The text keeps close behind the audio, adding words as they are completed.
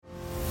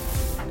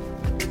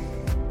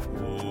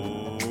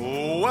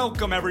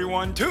Welcome,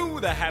 everyone, to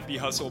the Happy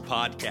Hustle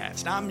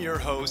Podcast. I'm your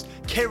host,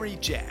 Kerry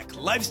Jack,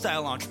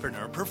 lifestyle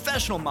entrepreneur,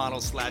 professional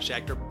model /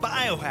 actor,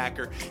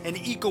 biohacker, and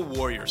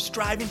eco-warrior,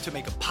 striving to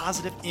make a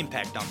positive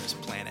impact on this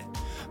planet.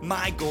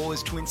 My goal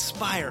is to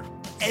inspire,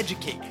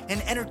 educate,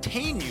 and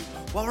entertain you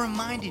while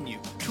reminding you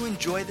to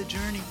enjoy the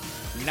journey,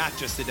 not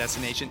just the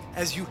destination,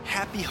 as you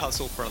happy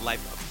hustle for a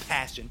life of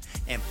passion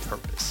and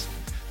purpose.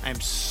 I am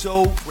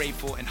so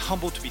grateful and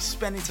humbled to be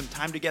spending some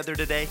time together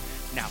today.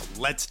 Now,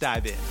 let's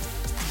dive in.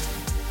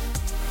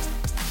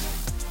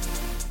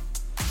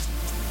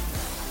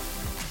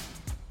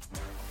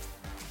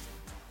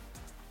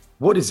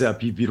 What is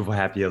up, you beautiful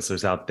happy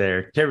hustlers out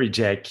there? Kerry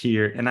Jack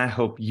here, and I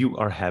hope you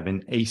are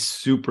having a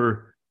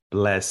super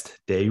blessed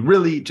day.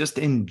 Really just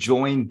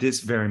enjoying this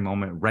very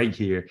moment right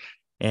here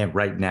and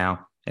right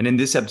now. And in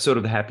this episode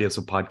of the Happy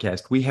Hustle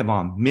Podcast, we have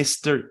on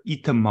Mr.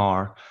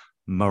 Itamar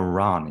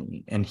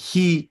Marani, and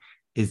he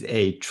is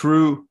a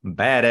true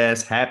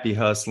badass, happy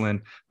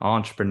hustling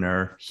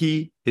entrepreneur.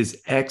 He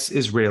is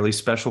ex-Israeli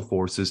Special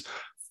Forces,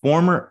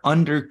 former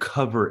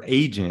undercover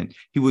agent.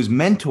 He was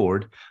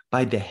mentored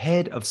by the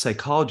head of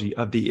psychology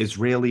of the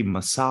Israeli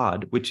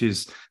Mossad, which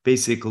is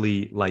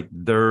basically like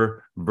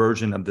their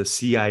version of the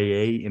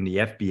CIA and the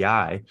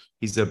FBI.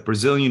 He's a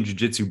Brazilian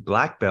Jiu-Jitsu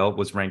black belt,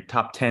 was ranked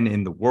top 10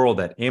 in the world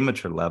at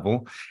amateur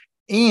level.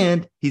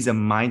 And he's a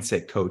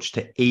mindset coach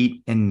to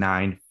 8- and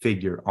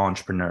 9-figure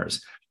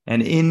entrepreneurs.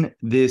 And in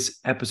this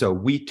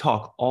episode, we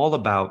talk all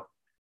about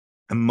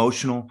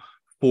emotional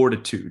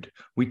fortitude.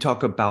 We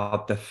talk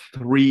about the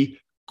 3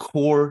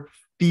 core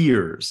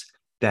fears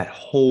that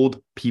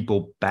hold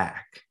people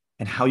back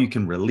and how you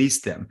can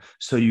release them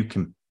so you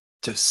can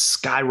just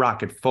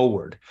skyrocket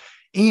forward.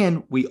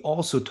 And we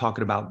also talk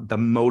about the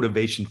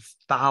motivation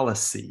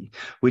fallacy,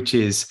 which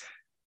is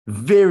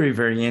very,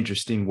 very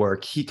interesting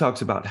work. He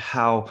talks about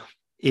how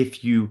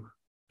if you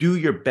do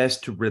your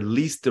best to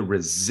release the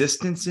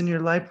resistance in your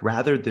life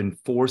rather than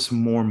force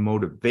more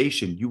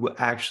motivation, you will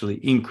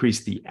actually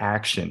increase the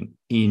action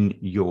in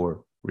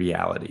your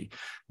reality,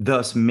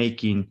 thus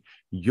making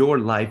your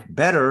life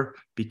better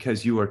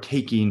because you are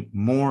taking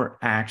more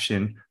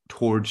action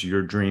towards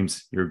your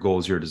dreams, your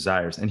goals, your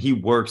desires. And he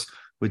works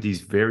with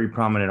these very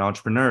prominent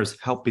entrepreneurs,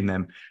 helping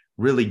them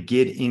really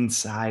get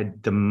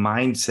inside the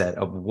mindset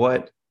of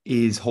what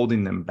is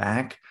holding them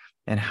back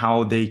and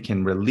how they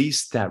can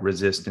release that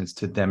resistance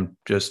to them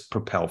just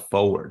propel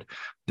forward.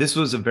 This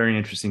was a very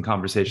interesting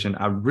conversation.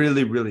 I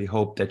really, really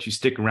hope that you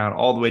stick around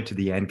all the way to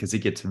the end because it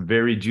gets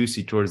very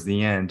juicy towards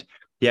the end.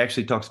 He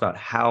actually talks about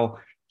how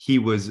he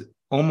was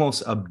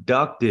almost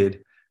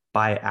abducted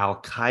by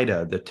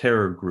Al-Qaeda, the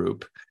terror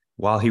group,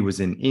 while he was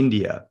in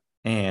India.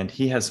 And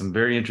he has some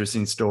very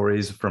interesting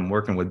stories from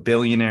working with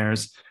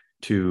billionaires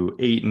to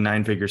 8- and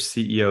 9-figure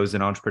CEOs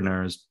and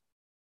entrepreneurs,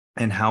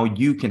 and how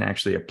you can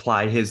actually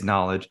apply his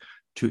knowledge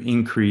to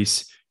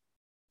increase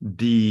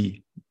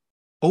the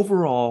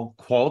overall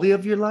quality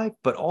of your life,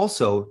 but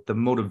also the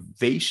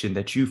motivation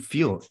that you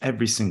feel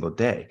every single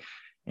day.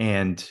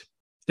 And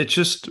it's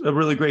just a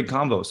really great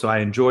convo. So I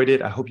enjoyed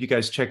it. I hope you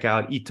guys check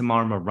out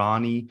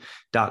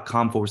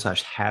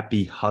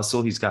itamarmarani.com/happy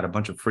hustle. He's got a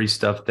bunch of free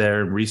stuff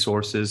there and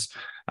resources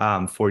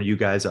for you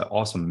guys. An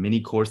awesome mini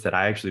course that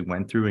I actually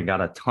went through and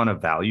got a ton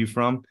of value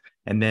from.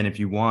 And then if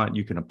you want,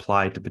 you can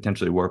apply to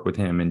potentially work with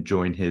him and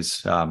join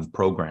his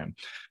program.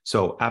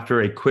 So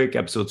after a quick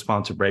episode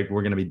sponsor break,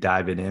 we're going to be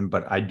diving in,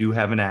 but I do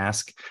have an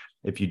ask.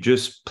 If you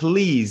just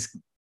please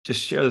just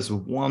share this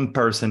with one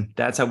person.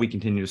 That's how we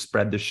continue to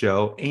spread the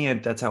show.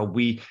 And that's how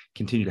we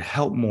continue to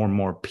help more and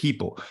more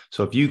people.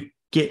 So if you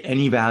get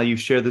any value,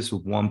 share this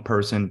with one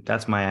person.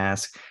 That's my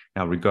ask.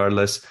 Now,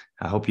 regardless,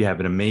 I hope you have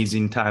an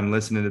amazing time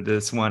listening to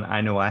this one.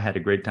 I know I had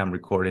a great time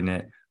recording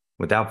it.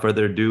 Without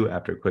further ado,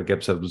 after a quick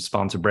episode of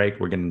sponsor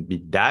break, we're going to be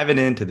diving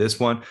into this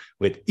one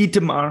with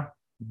Itamar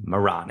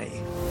Marani.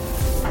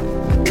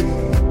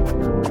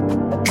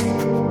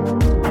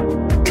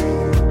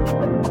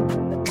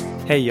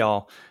 Hey,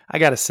 y'all, I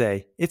gotta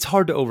say, it's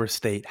hard to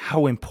overstate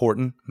how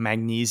important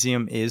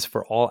magnesium is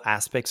for all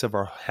aspects of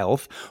our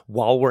health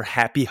while we're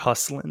happy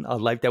hustling a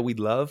life that we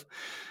love.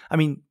 I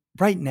mean,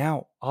 right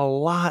now, a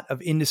lot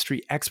of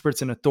industry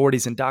experts and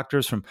authorities and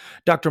doctors, from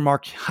Dr.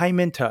 Mark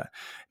Hyman to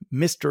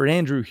Mr.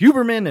 Andrew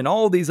Huberman and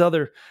all these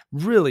other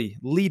really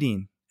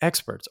leading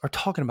experts, are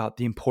talking about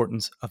the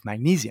importance of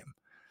magnesium.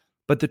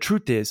 But the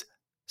truth is,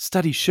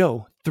 studies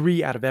show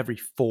 3 out of every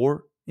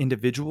 4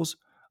 individuals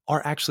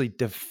are actually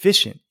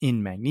deficient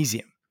in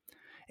magnesium.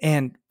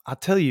 And I'll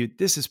tell you,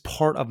 this is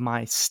part of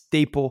my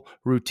staple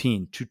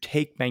routine to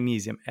take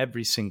magnesium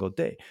every single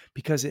day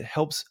because it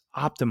helps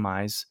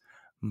optimize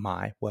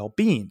my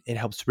well-being. It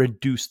helps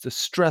reduce the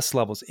stress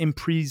levels,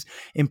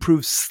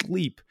 improve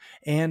sleep,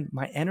 and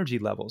my energy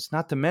levels.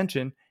 Not to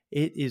mention,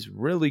 it is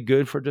really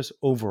good for just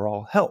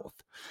overall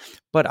health.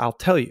 But I'll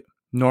tell you,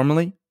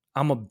 normally,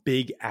 I'm a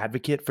big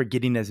advocate for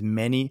getting as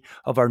many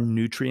of our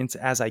nutrients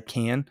as I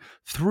can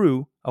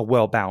through a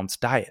well-balanced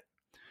diet.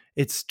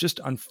 It's just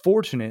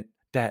unfortunate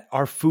that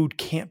our food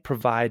can't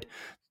provide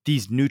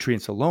these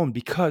nutrients alone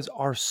because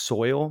our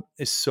soil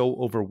is so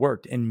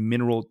overworked and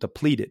mineral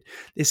depleted.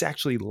 It's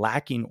actually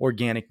lacking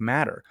organic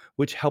matter,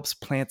 which helps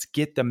plants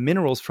get the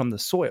minerals from the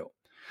soil.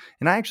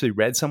 And I actually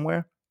read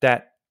somewhere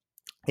that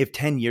if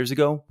 10 years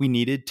ago we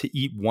needed to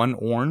eat one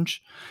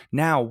orange,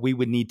 now we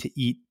would need to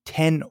eat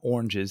 10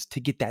 oranges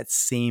to get that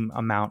same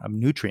amount of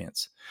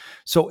nutrients.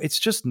 So it's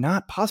just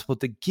not possible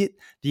to get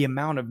the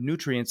amount of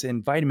nutrients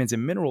and vitamins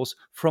and minerals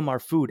from our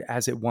food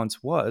as it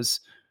once was.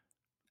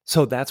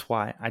 So that's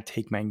why I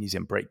take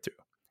Magnesium Breakthrough.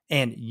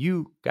 And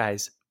you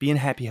guys, being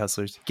happy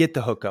hustlers, get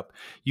the hookup.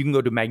 You can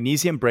go to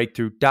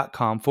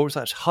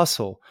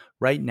magnesiumbreakthrough.com/hustle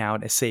right now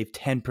to save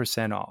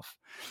 10% off.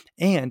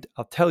 And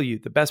I'll tell you,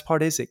 the best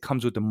part is it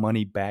comes with a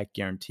money back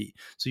guarantee.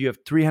 So you have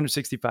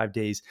 365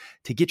 days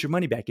to get your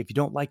money back if you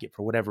don't like it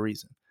for whatever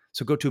reason.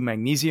 So go to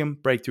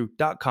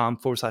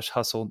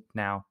magnesiumbreakthrough.com/hustle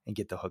now and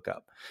get the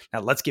hookup.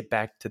 Now let's get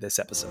back to this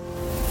episode.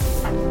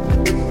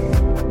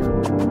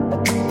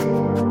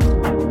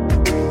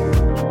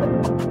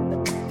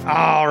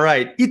 All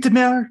right,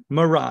 Itamar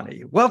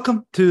Marani,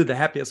 welcome to the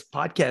Happiest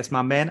Podcast,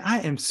 my man.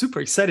 I am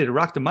super excited to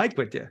rock the mic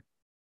with you.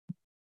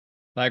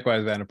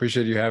 Likewise, man.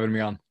 Appreciate you having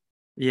me on.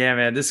 Yeah,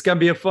 man, this is going to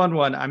be a fun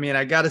one. I mean,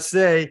 I got to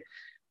say,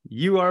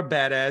 you are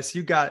badass.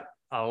 You got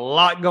a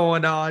lot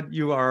going on.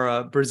 You are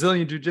a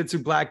Brazilian Jiu-Jitsu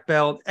black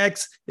belt,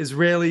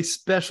 ex-Israeli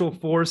Special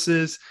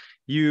Forces.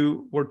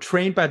 You were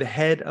trained by the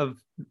head of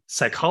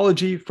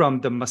psychology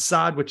from the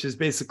Mossad, which is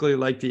basically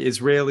like the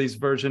Israelis'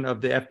 version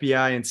of the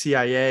FBI and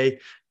CIA.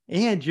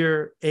 And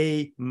you're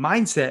a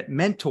mindset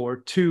mentor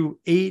to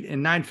 8-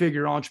 and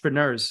 9-figure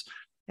entrepreneurs.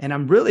 And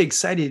I'm really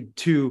excited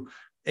to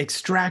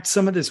extract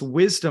some of this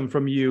wisdom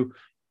from you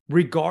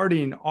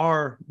regarding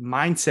our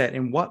mindset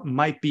and what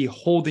might be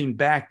holding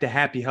back the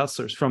happy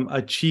hustlers from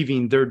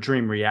achieving their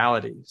dream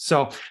reality.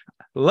 So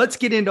let's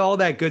get into all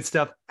that good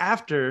stuff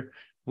after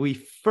we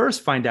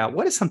first find out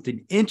what is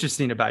something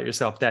interesting about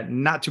yourself that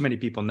not too many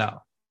people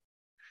know.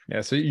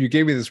 Yeah, so you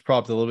gave me this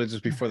prompt a little bit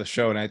just before the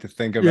show, and I had to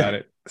think about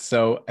it.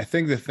 So I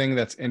think the thing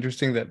that's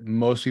interesting that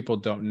most people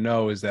don't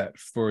know is that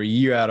for a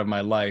year out of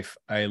my life,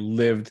 I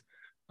lived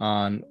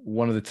on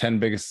one of the 10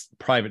 biggest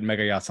private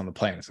mega yachts on the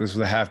planet. So this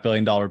was a $500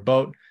 million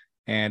boat,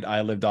 and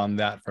I lived on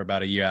that for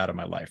about a year out of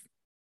my life.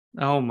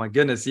 Oh my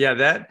goodness.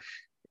 Yeah,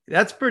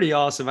 that's pretty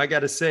awesome. I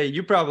got to say,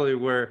 you probably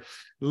were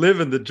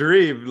living the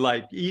dream,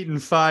 like eating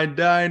fine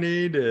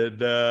dining and,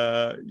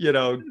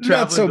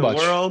 traveling the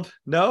world.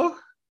 No?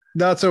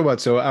 Not so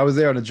much. So I was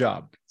there on a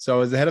job. So I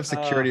was the head of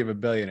security of a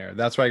billionaire.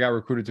 That's why I got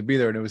recruited to be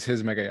there, and it was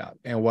his mega yacht.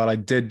 And while I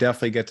did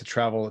definitely get to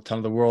travel a ton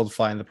of the world,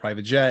 flying the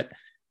private jet,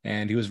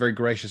 and he was very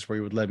gracious where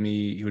he would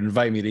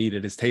invite me to eat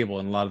at his table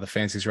in a lot of the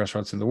fanciest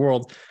restaurants in the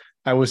world,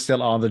 I was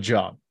still on the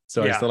job.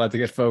 So I still had to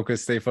get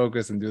focused, stay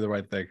focused, and do the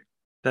right thing.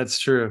 That's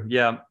true.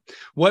 Yeah.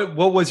 What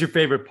was your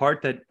favorite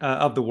part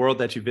of the world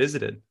that you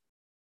visited?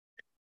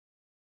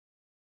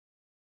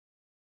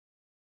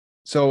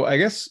 So I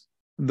guess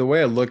the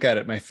way I look at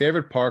it, my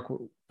favorite part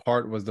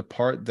was the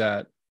part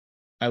that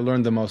I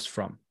learned the most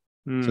from.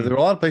 So there were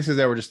a lot of places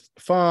that were just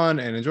fun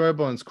and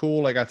enjoyable, and it's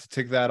cool. I got to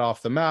tick that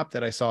off the map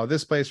that I saw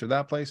this place or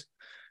that place.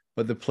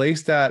 But the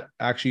place that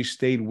actually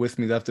stayed with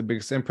me, left the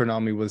biggest imprint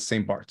on me, was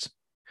St. Bart's.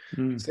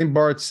 St.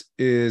 Bart's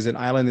is an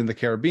island in the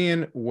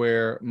Caribbean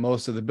where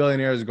most of the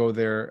billionaires go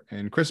there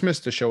in Christmas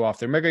to show off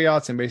their mega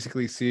yachts and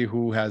basically see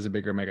who has a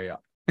bigger mega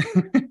yacht.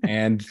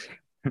 and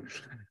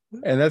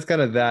that's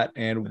kind of that.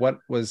 And what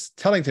was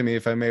telling to me,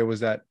 if I may, was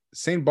that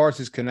St.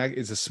 Bart's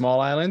is a small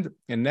island,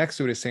 and next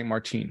to it is St.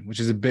 Martin, which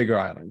is a bigger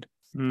island.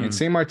 And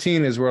St.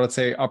 Martin is where, let's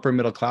say, upper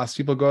middle class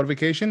people go on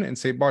vacation, and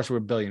St. Bart's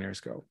where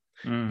billionaires go.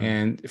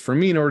 And for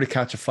me, in order to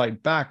catch a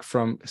flight back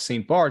from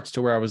St. Bart's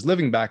to where I was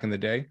living back in the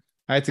day,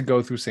 I had to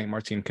go through St.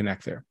 Martin,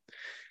 connect there.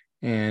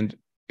 And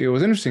it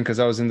was interesting because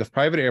I was in the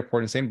private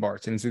airport in St.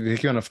 Bart's, and they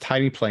took you on a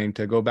tiny plane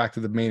to go back to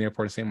the main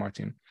airport in St.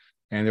 Martin.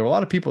 And there were a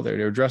lot of people there.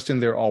 They were dressed in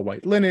their all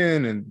white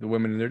linen, and the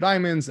women in their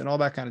diamonds and all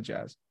that kind of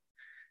jazz.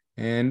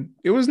 And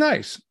it was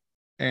nice.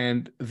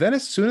 And then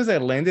as soon as I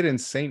landed in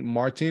St.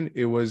 Martin,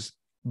 it was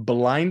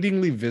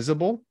blindingly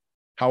visible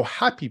how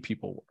happy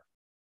people were.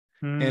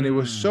 And it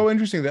was so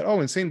interesting that,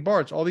 in St.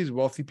 Bart's, all these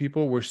wealthy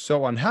people were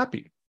so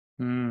unhappy.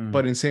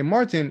 But in St.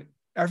 Martin,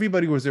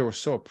 everybody was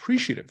so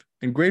appreciative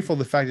and grateful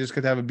the fact they just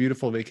could have a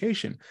beautiful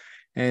vacation.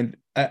 And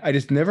I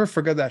just never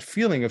forgot that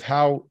feeling of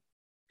how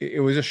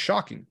it was just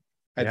shocking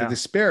at the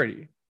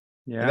disparity.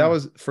 Yeah. And that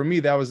was, for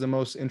me, that was the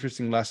most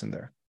interesting lesson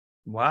there.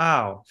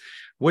 Wow.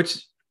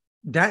 Which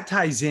that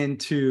ties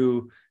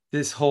into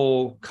this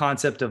whole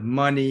concept of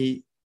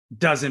money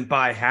doesn't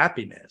buy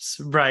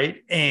happiness, right?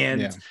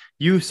 And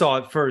you saw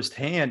it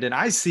firsthand. And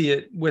I see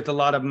it with a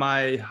lot of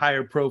my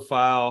higher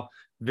profile,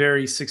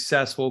 very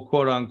successful,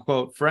 quote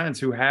unquote, friends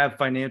who have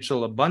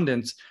financial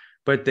abundance,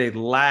 but they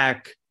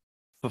lack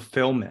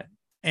fulfillment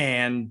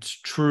and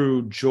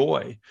true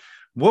joy.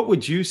 What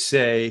would you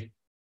say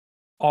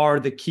are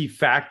the key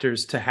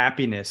factors to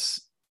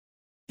happiness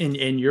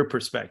in your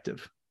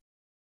perspective?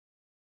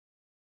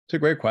 It's a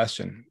great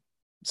question.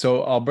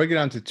 So I'll break it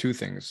down to two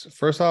things.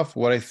 First off,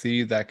 what I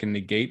see that can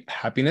negate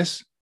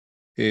happiness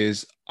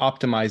is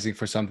optimizing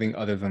for something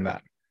other than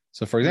that.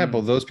 So for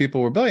example, those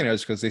people were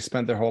billionaires because they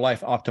spent their whole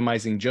life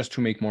optimizing just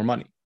to make more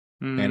money.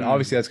 And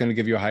obviously that's going to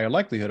give you a higher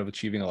likelihood of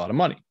achieving a lot of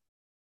money.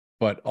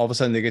 But all of a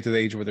sudden they get to the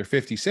age where they're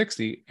 50,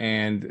 60,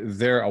 and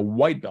they're a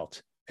white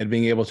belt at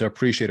being able to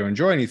appreciate or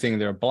enjoy anything.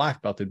 They're a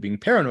black belt at being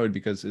paranoid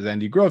because, as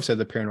Andy Grove said,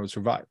 the paranoid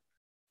survive.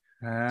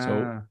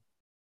 So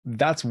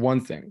that's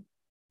one thing.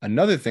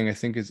 Another thing I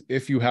think is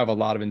if you have a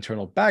lot of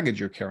internal baggage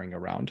you're carrying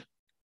around,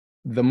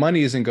 the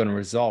money isn't going to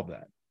resolve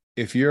that.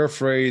 If you're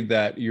afraid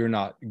that you're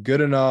not good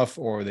enough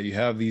or that you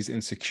have these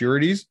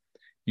insecurities,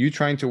 you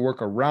trying to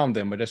work around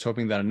them, but just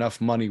hoping that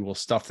enough money will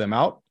stuff them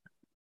out,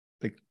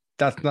 like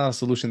that's not a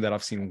solution that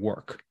I've seen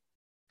work.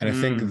 And I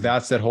think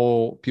that's that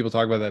whole, people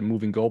talk about that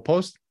moving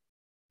goalpost,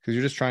 because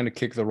you're just trying to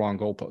kick the wrong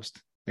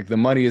goalpost. Like the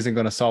money isn't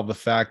going to solve the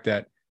fact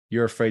that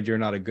you're afraid you're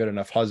not a good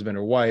enough husband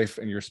or wife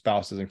and your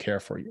spouse doesn't care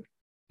for you.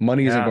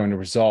 Money isn't going to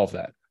resolve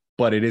that,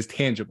 but it is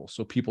tangible.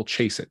 So people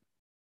chase it.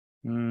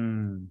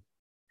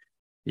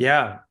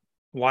 Yeah.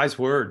 Wise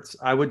words.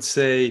 I would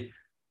say,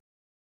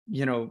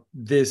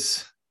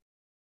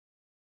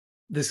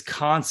 this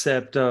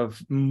concept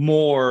of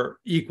more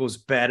equals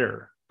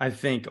better, I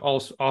think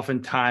also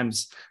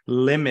oftentimes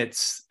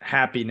limits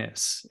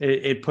happiness.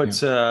 It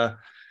puts,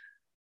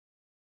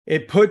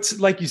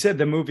 like you said,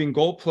 the moving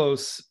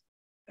goalposts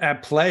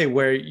at play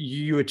where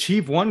you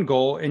achieve one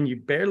goal and you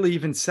barely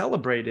even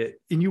celebrate it.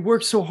 And you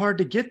work so hard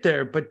to get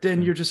there, but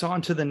then you're just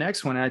on to the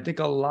next one. And I think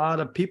a lot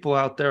of people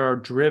out there are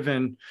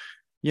driven,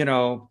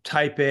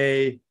 type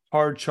A,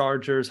 hard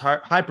chargers,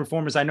 high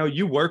performers. I know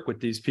you work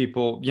with these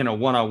people,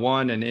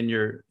 one-on-one and in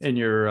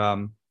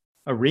your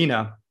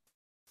arena,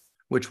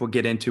 which we'll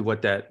get into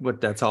what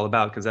that's all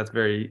about, because that's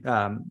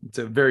it's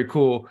a very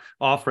cool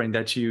offering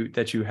that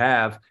you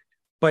have.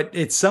 But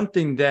it's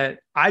something that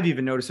I've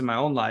even noticed in my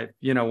own life.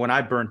 When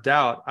I burnt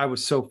out, I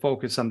was so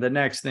focused on the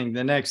next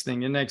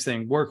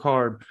thing, work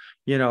hard,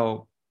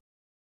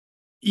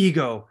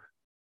 ego,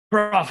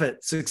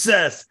 profit,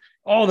 success,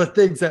 all the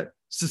things that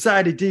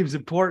society deems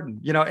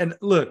important, and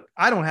look,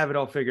 I don't have it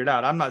all figured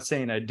out. I'm not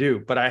saying I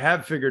do, but I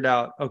have figured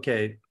out,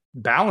 okay,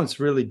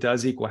 balance really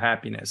does equal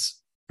happiness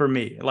for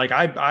me. Like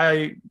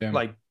I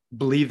like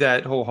believe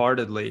that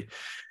wholeheartedly.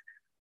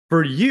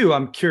 For you,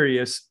 I'm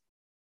curious,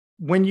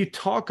 when you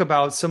talk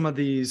about some of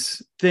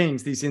these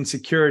things, these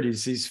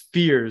insecurities, these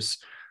fears,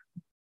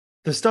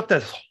 the stuff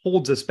that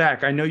holds us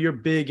back, I know you're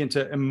big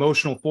into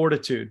emotional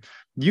fortitude.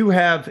 You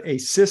have a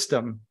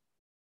system.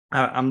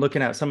 I'm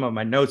looking at some of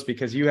my notes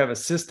because you have a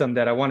system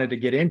that I wanted to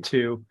get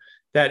into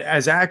that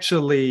is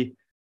actually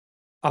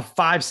a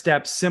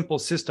 5-step simple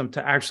system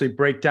to actually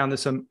break down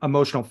this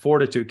emotional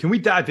fortitude. Can we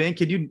dive in?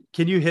 Can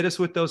you hit us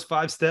with those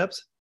 5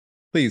 steps?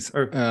 Please.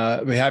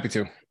 I'd be happy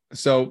to.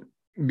 So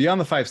beyond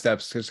the 5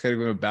 steps, just kind of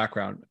give a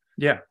background.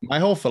 Yeah. My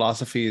whole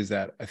philosophy is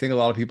that I think a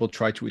lot of people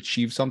try to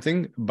achieve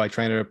something by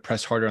trying to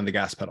press harder on the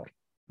gas pedal.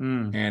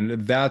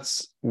 And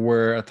that's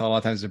where a lot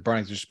of times it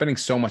burns. They're spending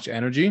so much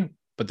energy,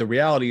 but the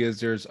reality is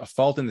there's a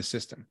fault in the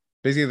system.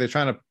 Basically, they're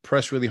trying to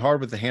press really hard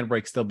with the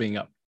handbrake still being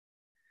up.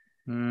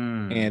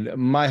 And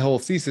my whole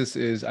thesis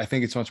is I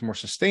think it's much more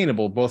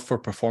sustainable, both for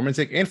performance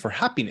sake and for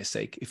happiness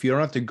sake, if you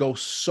don't have to go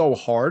so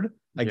hard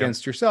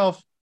against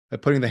yourself by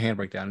putting the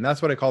handbrake down. And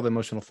that's what I call the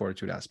emotional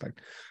fortitude aspect.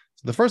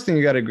 So the first thing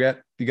you got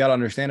to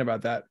understand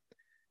about that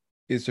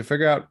is to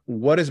figure out,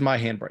 what is my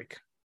handbrake?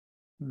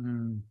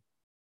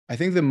 I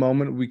think the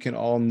moment we can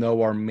all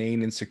know our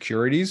main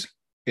insecurities,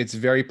 it's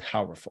very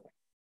powerful,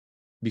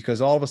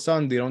 because all of a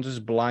sudden they don't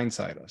just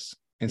blindside us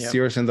and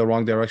steer us in the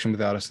wrong direction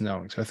without us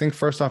knowing. So I think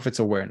first off, it's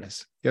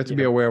awareness. You have to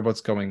be aware of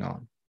what's going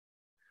on.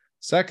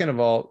 Second of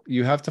all,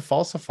 you have to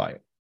falsify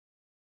it.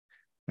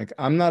 Like,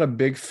 I'm not a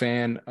big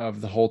fan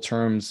of the whole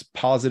terms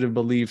positive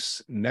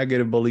beliefs,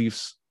 negative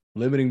beliefs,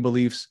 limiting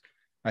beliefs.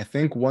 I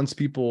think once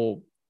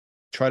people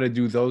try to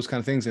do those kind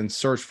of things and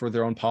search for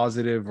their own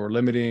positive or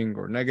limiting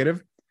or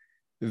negative,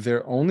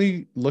 they're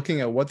only looking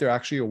at what they're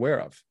actually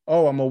aware of.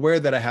 Oh, I'm aware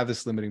that I have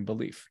this limiting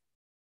belief.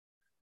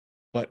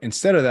 But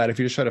instead of that, if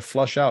you just try to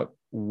flush out,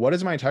 what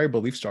is my entire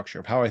belief structure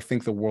of how I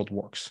think the world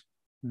works?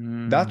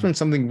 That's when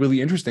something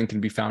really interesting can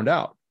be found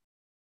out.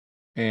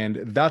 And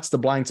that's the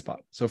blind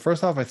spot. So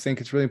first off, I think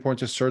it's really important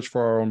to search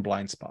for our own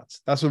blind spots.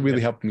 That's what really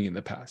helped me in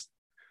the past.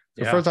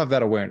 So first off,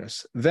 that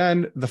awareness.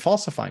 Then the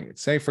falsifying it.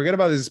 Say, forget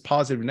about this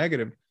positive,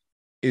 negative.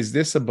 Is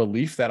this a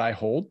belief that I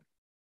hold?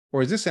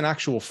 Or is this an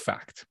actual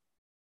fact?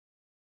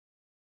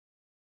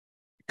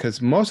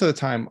 Because most of the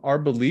time, our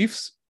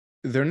beliefs,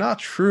 they're not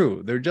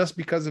true. They're just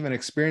because of an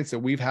experience that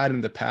we've had in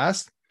the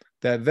past,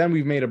 that then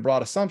we've made a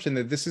broad assumption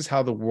that this is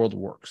how the world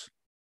works.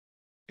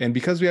 And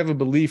because we have a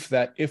belief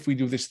that if we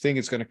do this thing,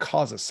 it's going to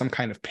cause us some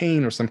kind of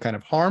pain or some kind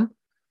of harm,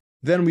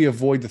 then we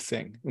avoid the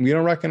thing. And we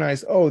don't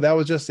recognize, oh, that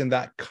was just in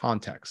that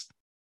context.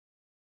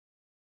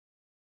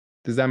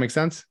 Does that make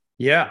sense?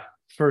 Yeah,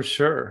 for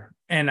sure.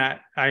 And I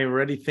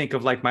already think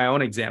of like my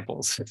own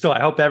examples. So I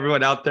hope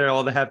everyone out there,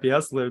 all the happy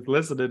hustlers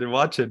listening and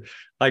watching,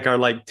 like are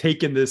like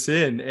taking this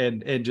in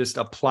and just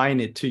applying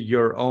it to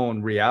your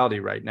own reality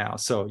right now.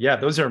 So yeah,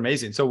 those are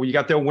amazing. So you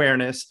got the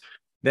awareness,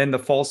 then the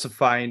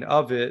falsifying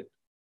of it.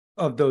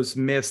 of those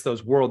myths,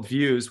 those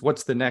worldviews,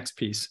 what's the next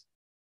piece?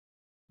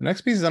 The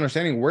next piece is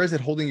understanding where is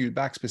it holding you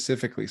back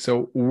specifically.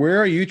 So where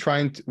are you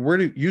trying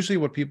to, usually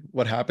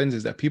what happens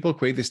is that people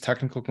create this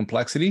technical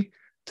complexity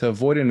to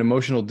avoid an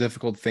emotional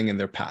difficult thing in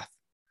their path.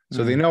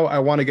 So they know I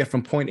want to get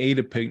from point A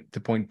to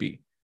point B.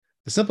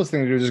 The simplest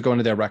thing to do is just go in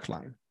a direct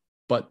line.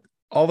 But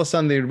all of a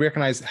sudden they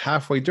recognize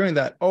halfway during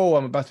that, oh,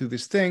 I'm about to do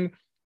this thing,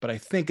 but I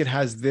think it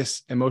has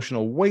this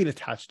emotional weight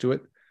attached to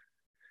it.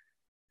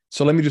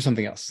 So let me do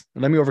something else.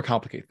 Let me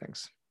overcomplicate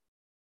things.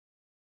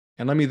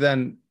 And let me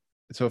then,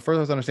 so first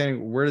I was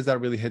understanding, where does that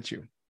really hit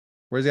you?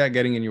 Where's that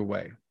getting in your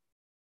way?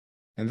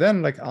 And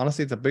then, like,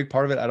 honestly, it's a big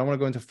part of it. I don't want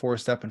to go into 4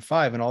 step and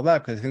 5 and all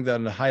that, because I think that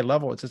on the high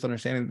level, it's just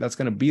understanding that's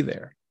going to be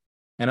there.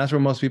 And that's where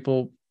most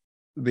people,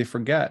 they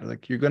forget,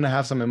 like, you're going to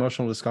have some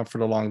emotional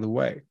discomfort along the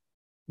way.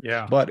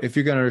 Yeah. But if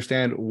you're going to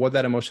understand what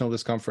that emotional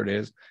discomfort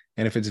is,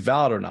 and if it's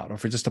valid or not, or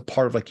if it's just a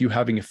part of like you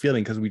having a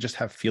feeling, because we just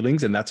have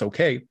feelings and that's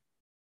okay,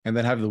 and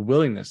then have the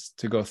willingness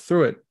to go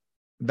through it,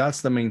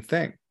 that's the main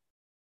thing.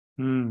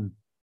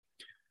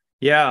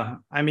 Yeah.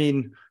 I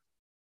mean,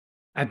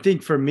 I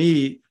think for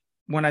me,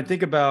 when I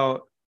think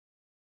about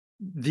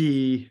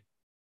the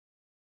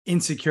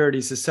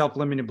insecurities, the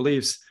self-limiting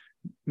beliefs,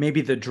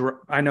 maybe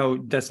I know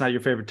that's not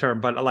your favorite term,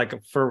 but like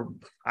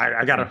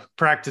I got to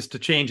practice to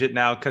change it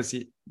now, because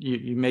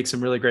you make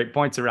some really great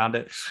points around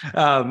it.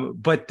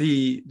 But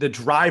the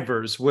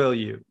drivers, will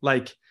you,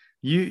 like,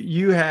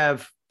 you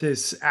have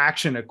this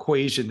action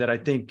equation that I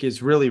think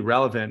is really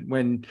relevant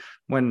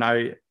when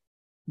I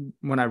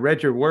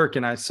read your work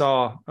and I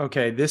saw,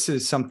 okay, this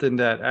is something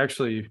that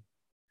actually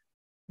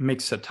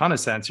makes a ton of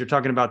sense. You're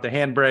talking about the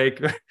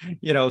handbrake,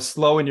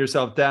 slowing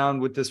yourself down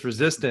with this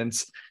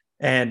resistance.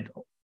 And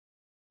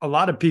a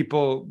lot of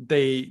people,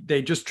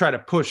 they just try to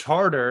push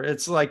harder.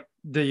 It's like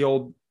the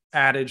old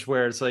adage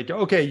where it's like,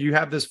 okay, you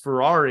have this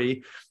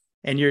Ferrari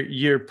and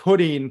you're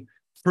putting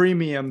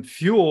premium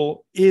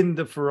fuel in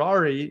the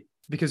Ferrari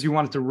because you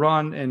want it to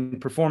run and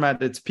perform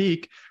at its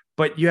peak,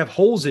 but you have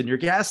holes in your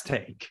gas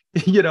tank,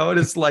 and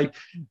it's like,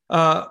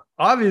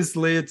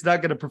 obviously it's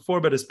not going to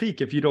perform at its peak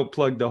if you don't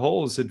plug the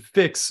holes and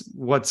fix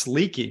what's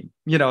leaking,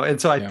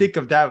 And so I think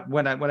of that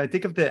when I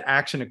think of the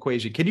action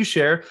equation. Can you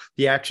share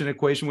the action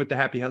equation with the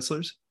Happy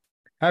Hustlers?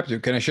 Happy to.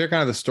 Can I share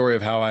kind of the story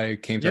of how I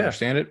came to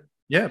understand it?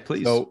 Yeah,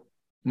 please. So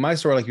my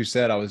story, like you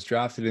said, I was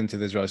drafted into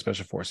the Israeli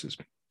Special Forces,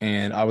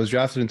 and I was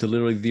drafted into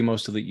literally the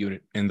most elite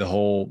unit in the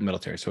whole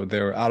military. So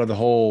there were, out of the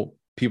whole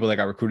people that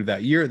got recruited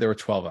that year, there were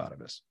 12 out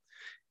of us.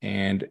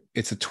 And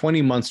it's a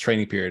 20 months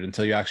training period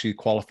until you actually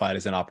qualified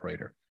as an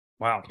operator.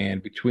 Wow.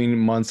 And between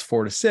months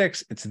 4 to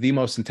 6, it's the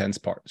most intense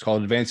part. It's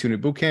called Advanced Unit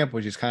Boot Camp,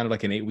 which is kind of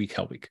like an 8-week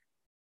hell week.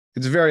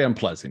 It's very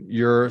unpleasant.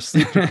 You're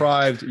sleep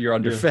deprived, you're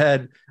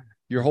underfed,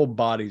 your whole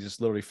body is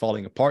just literally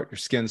falling apart. Your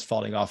skin's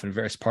falling off in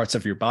various parts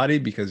of your body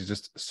because it's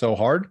just so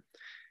hard.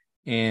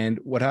 And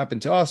what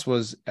happened to us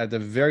was, at the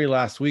very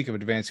last week of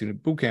Advanced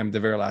Unit Boot Camp, the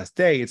very last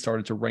day, it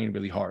started to rain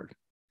really hard.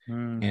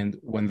 And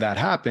when that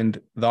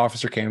happened, the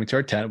officer came into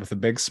our tent with a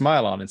big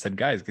smile on and said,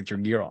 guys, get your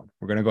gear on.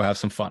 We're going to go have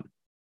some fun.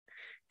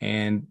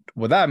 And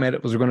what that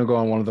meant was we're going to go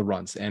on one of the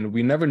runs. And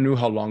we never knew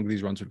how long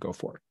these runs would go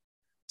for.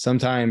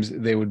 Sometimes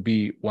they would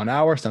be 1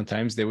 hour.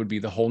 Sometimes they would be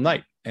the whole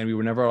night. And we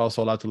were never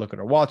also allowed to look at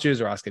our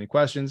watches or ask any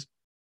questions.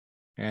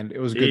 And it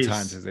was good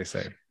times, as they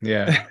say.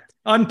 Yeah.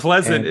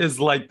 Unpleasant is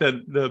like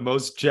the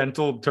most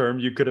gentle term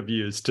you could have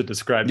used to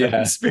describe that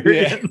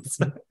experience.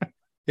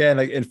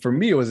 And for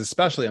me, it was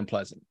especially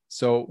unpleasant.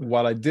 So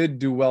while I did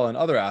do well in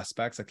other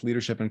aspects like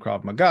leadership and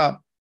Krav Maga,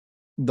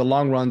 the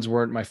long runs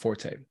weren't my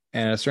forte.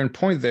 And at a certain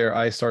point there,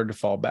 I started to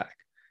fall back.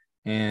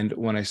 And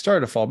when I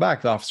started to fall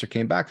back, the officer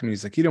came back to me.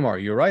 He's like,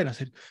 Itamar, you all right? And I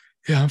said,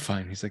 yeah, I'm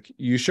fine. He's like,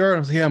 you sure? And I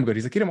was like, yeah, I'm good.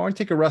 He's like, Itamar, why don't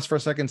you take a rest for a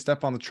second,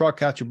 step on the truck,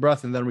 catch your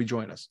breath, and then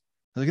rejoin us?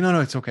 I was like,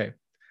 no, it's okay.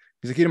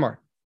 He's like, Itamar,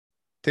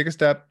 take a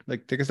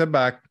step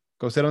back,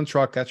 go sit on the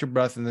truck, catch your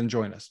breath, and then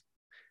join us.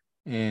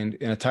 And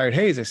in a tired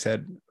haze, I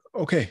said,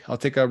 okay, I'll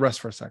take a rest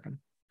for a second.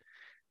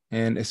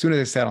 And as soon as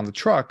I sat on the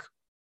truck,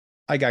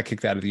 I got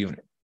kicked out of the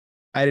unit.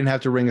 I didn't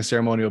have to ring a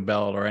ceremonial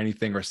bell or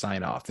anything or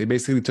sign off. They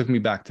basically took me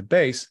back to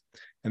base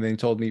and then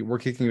told me, we're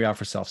kicking you out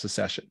for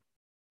self-secession.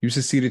 You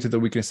seceded to the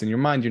weakness in your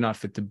mind. You're not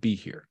fit to be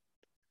here.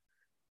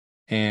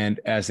 And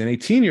as an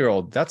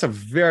 18-year-old, that's a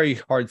very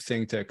hard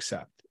thing to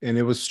accept. And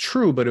it was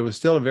true, but it was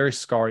still a very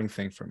scarring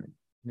thing for me.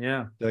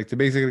 Yeah. Like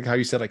basically how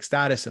you said, like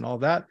status and all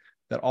that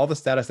all the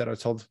status that I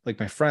was told, like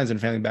my friends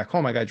and family back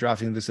home, I got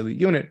drafted in this elite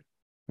unit,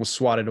 was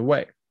swatted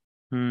away.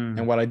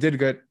 And what I did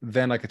get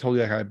then, like I told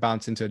you, like I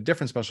bounced into a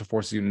different special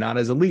forces unit, not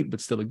as elite,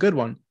 but still a good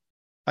one.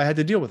 I had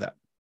to deal with that.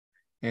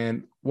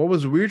 And what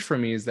was weird for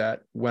me is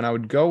that when I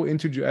would go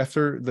into,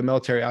 after the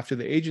military, after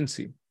the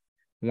agency,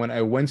 when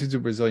I went into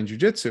Brazilian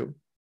Jiu-Jitsu,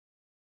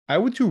 I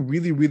would do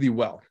really, really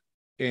well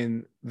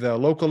in the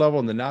local level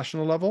and the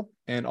national level,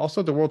 and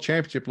also the world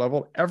championship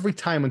level every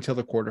time until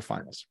the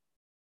quarterfinals.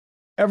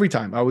 Every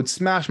time I would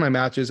smash my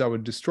matches, I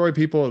would destroy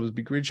people. It would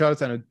be great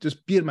shots, and I would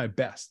just be at my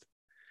best.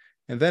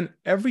 And then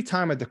every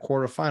time at the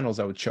quarterfinals,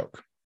 I would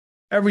choke.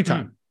 Every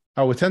time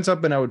I would tense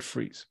up and I would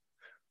freeze.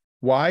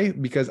 Why?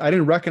 Because I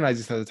didn't recognize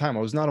this at the time.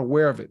 I was not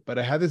aware of it, but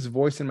I had this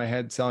voice in my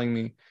head telling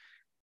me,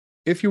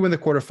 if you win the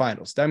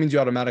quarterfinals, that means you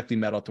automatically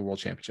medal at the World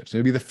Championships.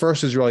 You'll be the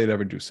first Israeli to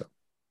ever do so.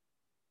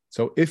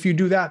 So if you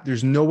do that,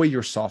 there's no way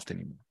you're soft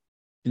anymore.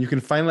 And you can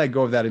finally let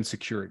go of that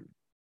insecurity.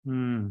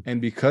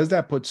 And because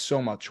that put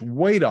so much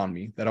weight on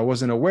me that I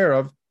wasn't aware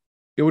of,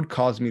 it would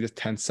cause me to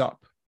tense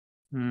up.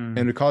 And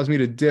it would cause me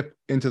to dip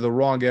into the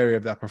wrong area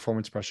of that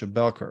performance pressure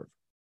bell curve,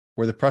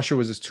 where the pressure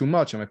was just too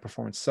much and my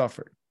performance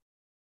suffered.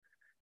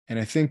 And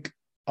I think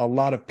a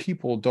lot of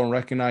people don't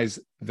recognize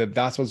that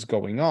that's what's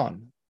going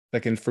on.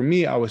 Like, and for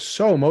me, I was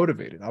so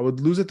motivated. I would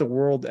lose at the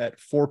world at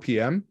 4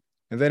 p.m.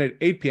 And then at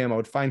 8 p.m., I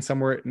would find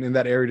somewhere in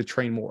that area to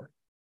train more.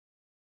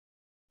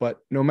 But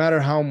no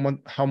matter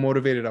how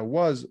motivated I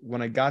was,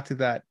 when I got to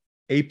that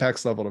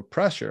apex level of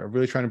pressure, of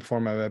really trying to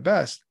perform at my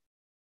best,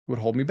 it would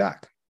hold me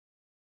back,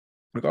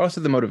 regardless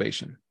of the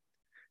motivation.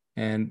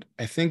 And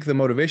I think the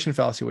motivation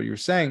fallacy, what you were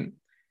saying,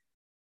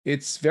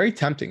 it's very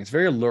tempting. It's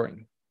very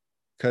alluring,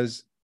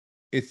 because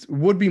it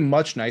would be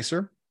much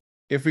nicer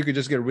if we could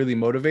just get really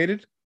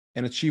motivated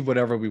and achieve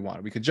whatever we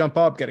wanted. We could jump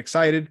up, get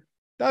excited.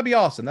 That'd be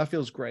awesome. That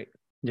feels great.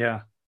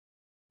 Yeah.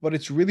 But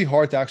it's really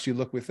hard to actually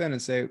look within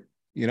and say,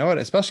 you know what,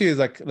 especially as,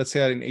 like, let's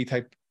say an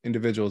A-type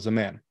individual as a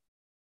man,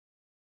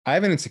 I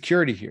have an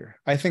insecurity here.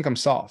 I think I'm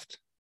soft.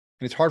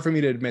 And it's hard for me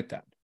to admit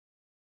that.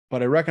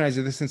 But I recognize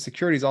that this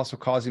insecurity is also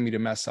causing me to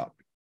mess up.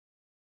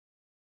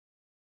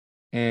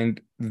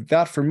 And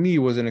that for me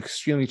was an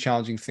extremely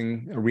challenging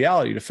thing, a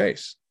reality to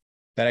face,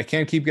 that I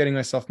can't keep getting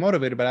myself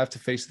motivated, but I have to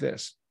face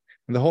this.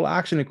 And the whole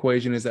action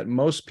equation is that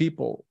most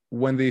people,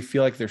 when they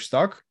feel like they're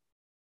stuck,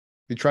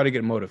 they try to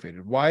get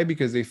motivated. Why?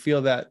 Because they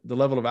feel that the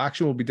level of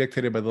action will be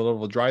dictated by the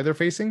level of drive they're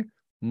facing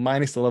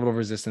minus the level of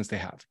resistance they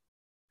have.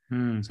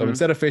 So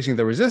instead of facing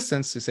the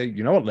resistance, they say,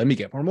 you know what, let me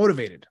get more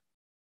motivated.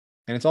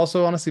 And it's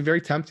also honestly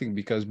very tempting,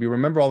 because we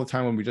remember all the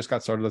time when we just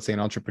got started, let's say in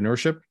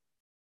entrepreneurship,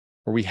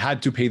 where we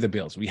had to pay the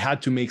bills. We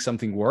had to make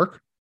something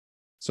work.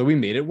 So we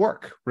made it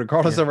work,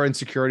 regardless of our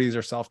insecurities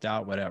or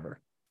self-doubt, whatever.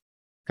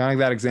 Kind of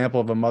like that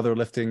example of a mother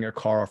lifting a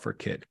car off her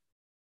kid.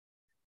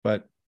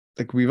 But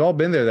like, we've all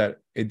been there, that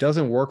it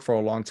doesn't work for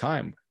a long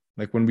time.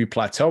 Like when we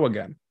plateau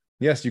again,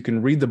 yes, you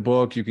can read the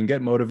book, you can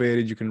get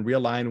motivated, you can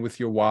realign with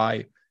your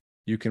why,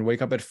 you can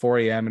wake up at 4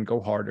 a.m. and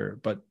go harder.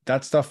 But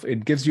that stuff,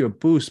 it gives you a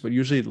boost, but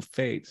usually it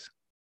fades.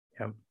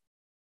 Yep.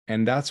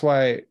 And that's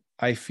why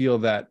I feel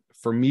that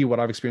for me, what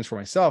I've experienced for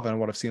myself and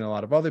what I've seen in a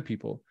lot of other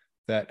people,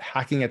 that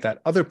hacking at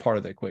that other part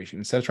of the equation,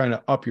 instead of trying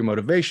to up your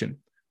motivation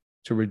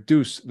to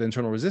reduce the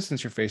internal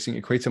resistance you're facing,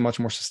 it creates a much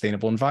more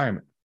sustainable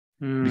environment.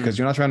 Because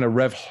you're not trying to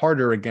rev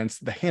harder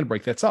against the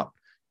handbrake that's up.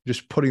 You're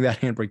just putting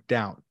that handbrake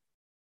down.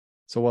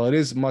 So while it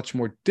is much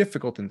more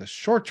difficult in the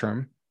short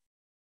term,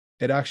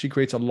 it actually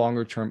creates a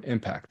longer term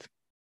impact.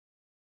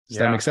 Does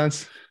that make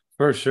sense?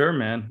 For sure,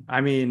 man.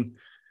 I mean,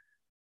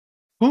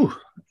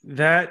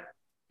 that,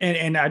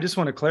 and I just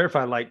want to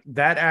clarify, like,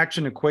 that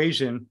action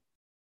equation,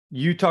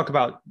 you talk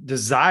about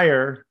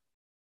desire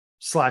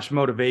 /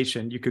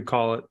 motivation. You could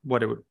call it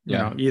what it would, you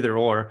know, either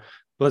or.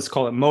 Let's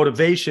call it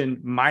motivation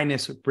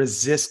minus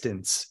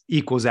resistance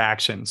equals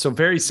action. So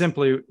very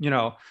simply, you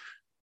know,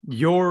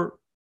 your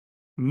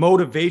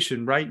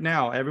motivation right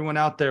now, everyone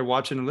out there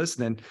watching and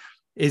listening,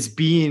 is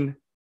being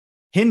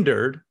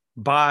hindered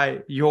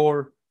by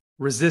your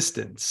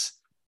resistance,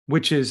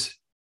 which is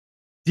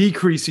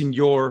decreasing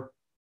your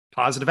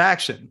positive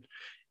action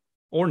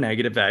or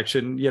negative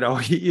action, you know,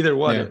 either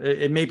one.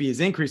 It maybe is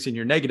increasing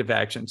your negative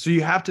action. So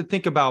you have to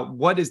think about,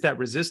 what is that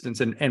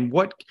resistance, and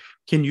what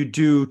can you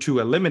do to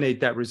eliminate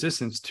that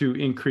resistance to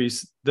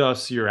increase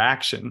thus your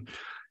action.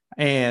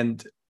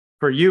 And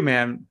for you,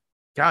 man,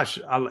 gosh,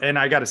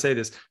 I got to say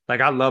this,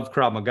 like, I love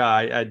Krav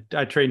Maga.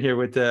 I trained here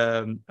with,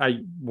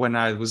 when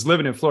I was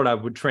living in Florida, I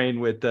would train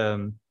with,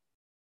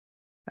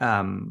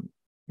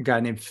 a guy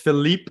named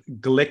Philippe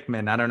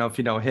Glickman. I don't know if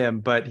you know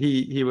him, but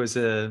he was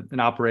an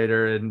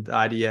operator in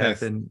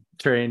IDF and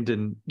trained,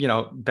 and, you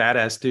know,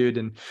 badass dude.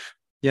 And,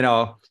 you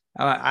know,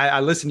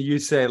 I listened to you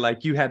say,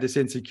 like, you had this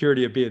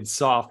insecurity of being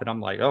soft, and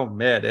I'm like, oh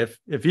man, if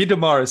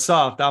Itamar is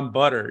soft, I'm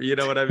butter. You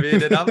know what I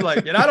mean? And I'm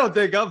like, and I don't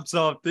think I'm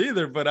soft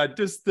either, but I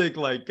just think,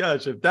 like,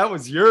 gosh, if that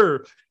was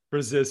your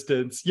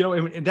resistance, you know,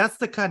 and that's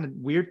the kind of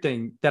weird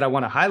thing that I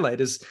want to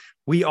highlight, is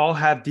we all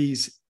have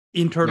these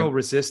internal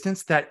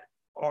resistance that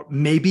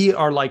maybe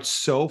are like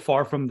so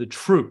far from the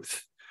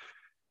truth,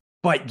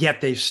 but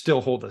yet they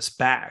still hold us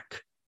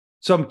back.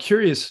 So I'm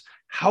curious,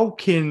 how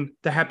can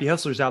the happy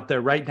hustlers out there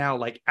right now,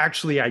 like,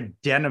 actually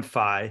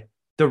identify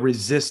the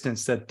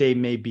resistance that they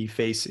may be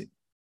facing?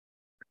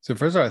 So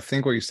first of all, I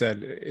think what you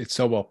said, it's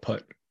so well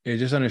put. It's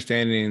just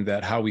understanding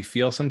that how we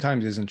feel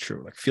sometimes isn't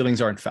true. Like,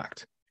 feelings aren't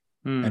fact.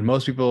 And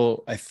most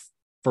people,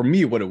 for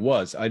me, what it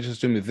was, I just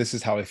assumed that this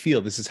is how I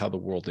feel. This is how the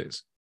world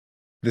is.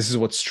 This is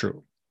what's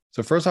true.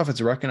 So first off,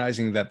 it's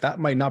recognizing that that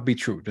might not be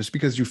true. Just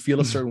because you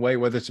feel a certain way,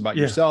 whether it's about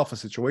yourself, a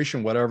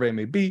situation, whatever it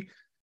may be,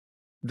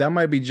 that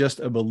might be just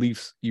a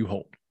belief you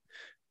hold.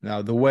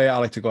 Now, the way I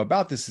like to go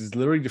about this is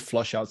literally to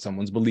flush out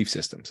someone's belief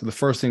system. So the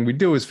first thing we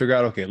do is figure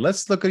out, okay,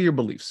 let's look at your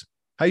beliefs,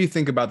 how you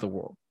think about the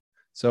world.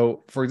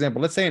 So, for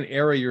example, let's say an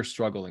area you're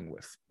struggling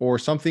with or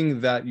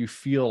something that you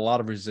feel a lot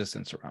of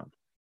resistance around.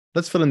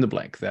 Let's fill in the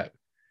blank that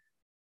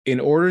in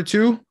order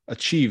to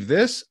achieve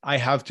this, I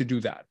have to do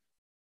that.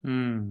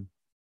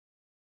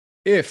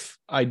 If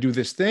I do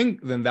this thing,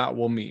 then that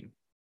will mean.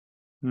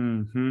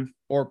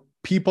 Or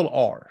people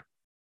are.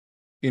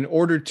 In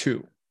order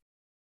to.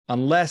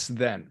 Unless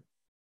then.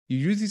 You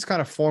use these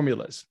kind of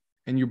formulas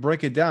and you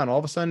break it down. All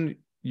of a sudden,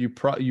 you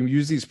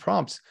use these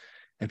prompts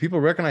and people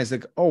recognize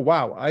like, oh,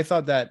 wow, I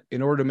thought that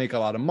in order to make a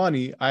lot of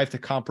money, I have to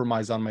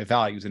compromise on my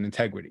values and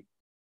integrity.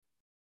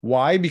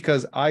 Why?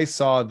 Because I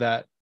saw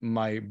that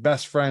my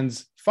best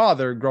friend's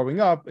father growing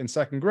up in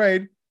second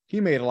grade,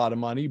 he made a lot of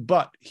money,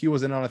 but he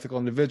was an unethical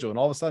individual. And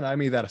all of a sudden I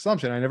made that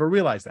assumption. I never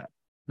realized that.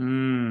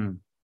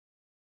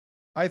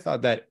 I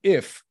thought that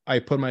if I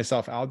put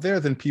myself out there,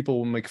 then people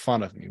will make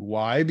fun of me.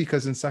 Why?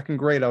 Because in second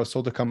grade, I was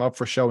told to come up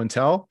for show and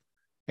tell.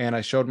 And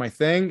I showed my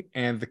thing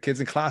and the kids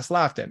in class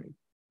laughed at me.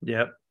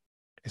 Yep.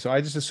 So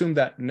I just assumed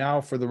that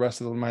now for the rest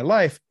of my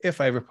life,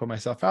 if I ever put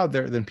myself out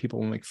there, then people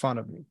will make fun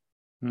of me.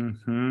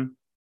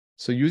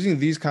 So using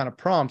these kind of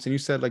prompts, and you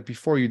said like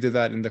before you did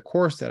that in the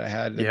course that I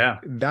had,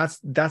 that's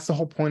the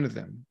whole point of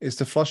them, is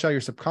to flush out your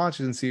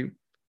subconscious and see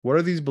what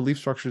are these belief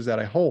structures that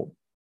I hold.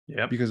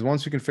 Yeah. Because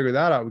once we can figure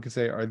that out, we can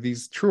say, are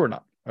these true or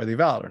not? Are they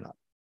valid or not?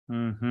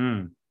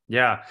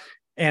 Yeah.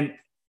 And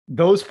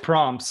those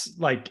prompts,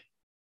 like,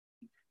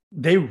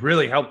 they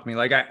really helped me.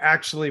 Like, I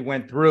actually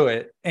went through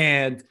it,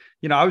 and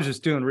I was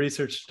just doing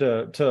research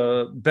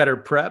to better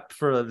prep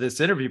for this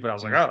interview, but I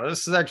was like, oh,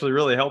 this is actually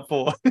really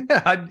helpful.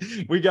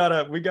 we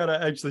gotta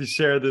actually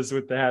share this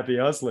with the Happy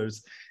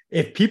Hustlers.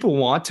 If people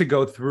want to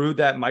go through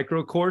that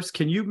micro course,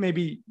 can you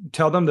maybe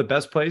tell them the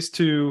best place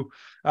to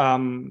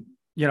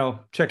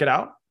check it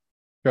out?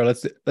 Sure,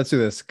 let's do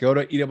this. Go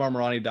to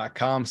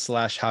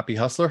itamarmarani.com/happy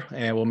hustler,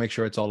 and we'll make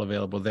sure it's all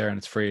available there and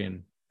it's free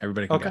and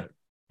everybody can get it.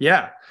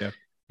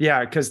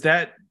 Yeah, because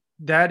that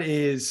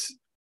is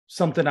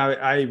something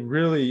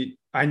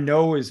I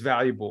know is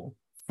valuable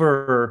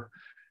for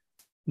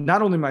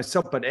not only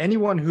myself, but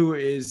anyone who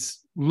is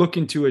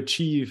looking to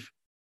achieve,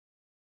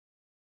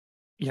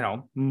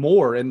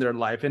 more in their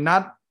life. And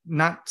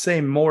not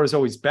saying more is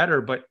always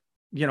better, but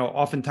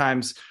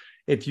oftentimes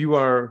if you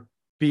are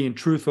being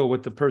truthful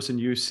with the person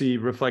you see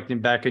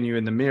reflecting back on you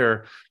in the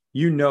mirror,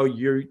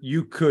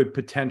 you could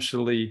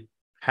potentially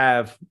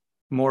have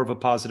more of a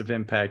positive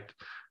impact.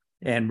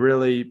 And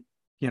really,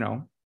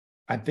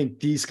 I think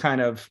these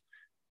kind of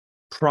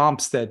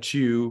prompts that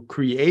you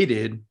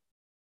created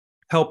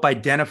help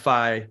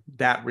identify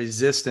that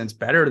resistance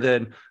better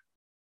than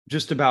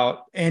just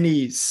about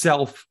any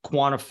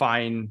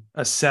self-quantifying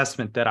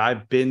assessment that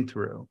I've been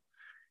through.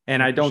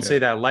 And I don't say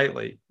that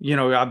lightly.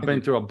 I've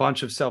been through a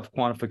bunch of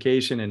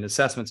self-quantification and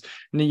assessments.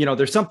 And,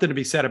 there's something to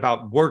be said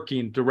about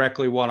working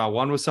directly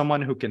one-on-one with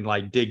someone who can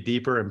like dig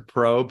deeper and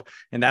probe.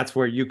 And that's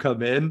where you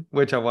come in,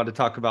 which I want to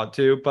talk about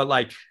too. But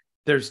like,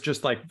 there's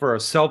just like for a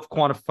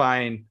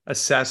self-quantifying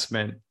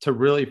assessment to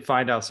really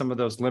find out some of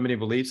those limiting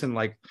beliefs and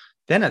like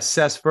then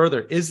assess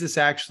further, is this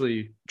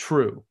actually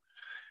true?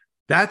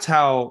 That's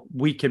how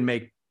we can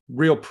make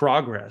real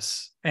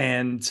progress.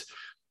 And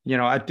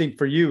I think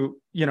for you,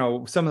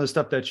 some of the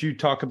stuff that you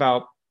talk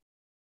about,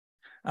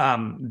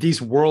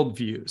 these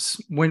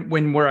worldviews,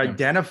 when we're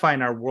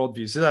identifying our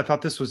worldviews, I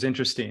thought this was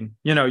interesting.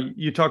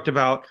 You talked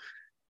about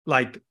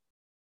like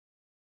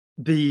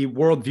the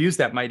worldviews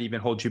that might even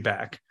hold you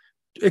back.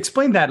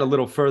 Explain that a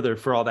little further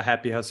for all the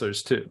happy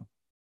hustlers too.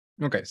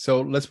 Okay,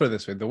 so let's put it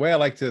this way. The way I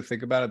like to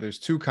think about it, there's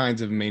two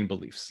kinds of main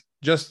beliefs,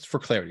 just for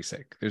clarity's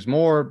sake. There's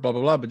more, blah,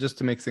 blah, blah, but just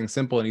to make things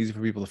simple and easy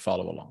for people to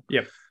follow along.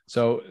 Yep.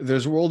 So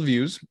there's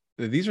worldviews.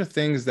 These are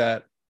things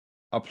that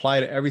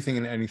apply to everything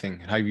and anything,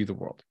 how you view the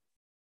world.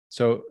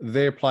 So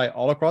they apply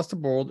all across the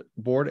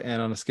board,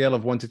 and on a scale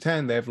of 1 to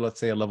 10, they have, let's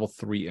say, a level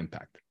 3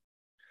 impact.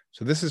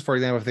 So this is, for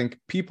example, I think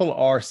people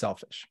are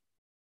selfish.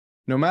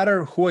 No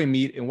matter who I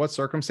meet, in what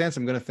circumstance,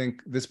 I'm going to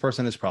think this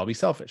person is probably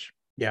selfish.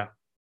 Yeah.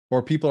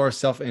 Or people are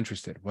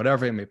self-interested,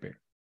 whatever it may be.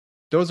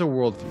 Those are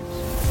worldviews.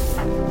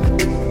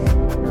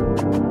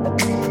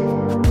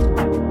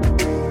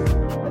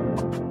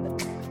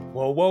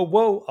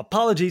 Whoa.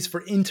 Apologies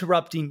for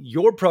interrupting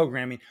your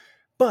programming,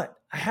 but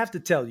I have to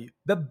tell you,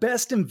 the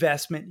best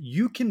investment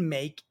you can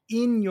make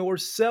in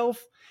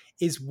yourself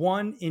is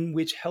one in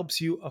which helps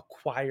you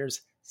acquire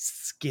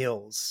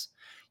skills.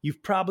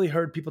 You've probably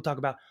heard people talk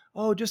about,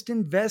 just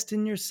invest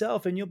in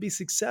yourself and you'll be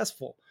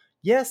successful.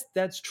 Yes,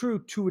 that's true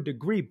to a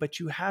degree, but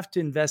you have to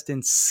invest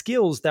in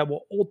skills that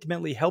will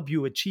ultimately help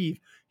you achieve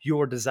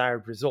your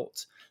desired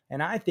results.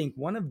 And I think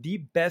one of the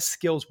best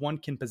skills one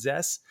can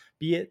possess,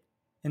 be it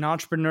an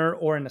entrepreneur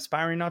or an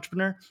aspiring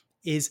entrepreneur,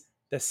 is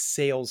the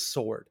sales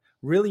sword.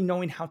 Really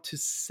knowing how to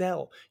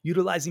sell,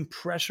 utilizing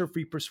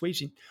pressure-free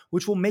persuasion,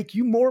 which will make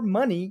you more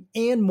money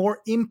and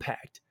more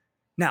impact.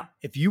 Now,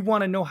 if you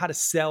want to know how to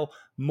sell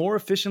more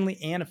efficiently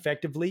and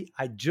effectively,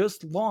 I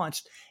just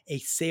launched a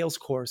sales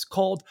course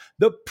called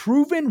The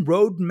Proven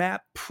Roadmap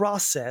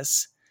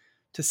Process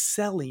to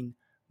Selling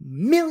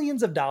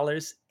Millions of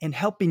Dollars and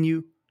Helping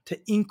You to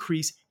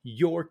increase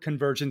your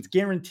conversions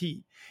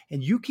guaranteed.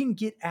 And you can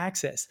get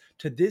access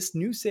to this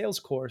new sales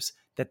course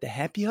that The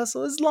Happy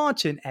Hustle is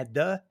launching at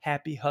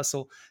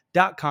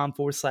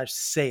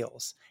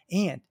thehappyhustle.com/sales.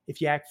 And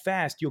if you act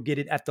fast, you'll get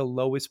it at the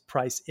lowest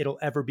price it'll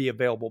ever be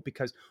available,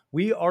 because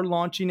we are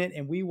launching it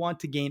and we want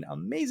to gain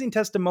amazing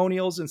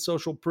testimonials and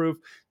social proof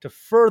to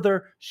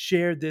further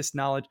share this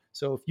knowledge.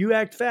 So if you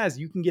act fast,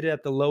 you can get it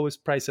at the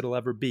lowest price it'll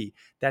ever be.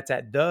 That's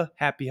at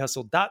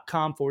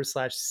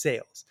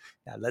thehappyhustle.com/sales.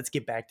 Now let's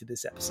get back to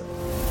this episode.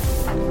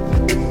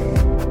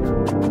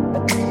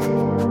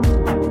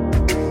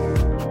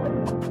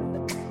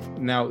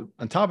 Now,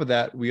 on top of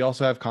that, we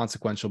also have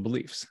consequential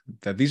beliefs,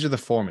 that these are the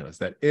formulas,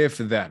 that if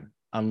then,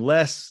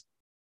 unless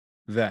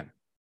then,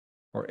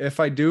 or if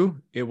I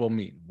do, it will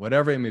mean,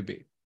 whatever it may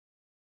be.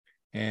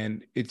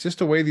 And it's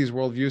just a way these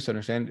worldviews to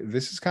understand,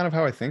 this is kind of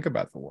how I think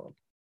about the world.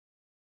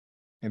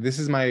 And this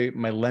is my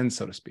lens,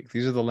 so to speak.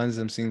 These are the lenses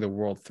I'm seeing the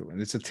world through.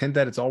 And it's a tint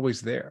that it's always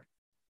there.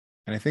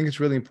 And I think it's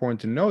really important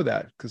to know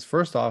that, because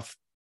first off,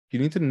 you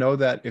need to know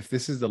that if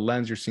this is the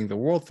lens you're seeing the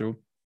world through,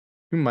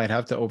 you might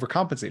have to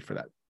overcompensate for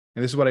that.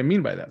 And this is what I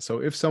mean by that.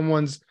 So if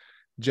someone's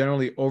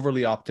generally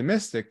overly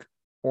optimistic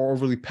or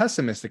overly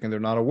pessimistic and they're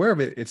not aware of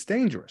it, it's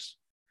dangerous,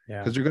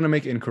 because they're going to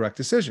make incorrect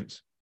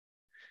decisions.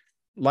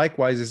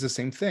 Likewise, it's the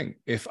same thing.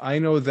 If I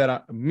know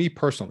that me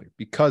personally,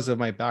 because of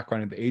my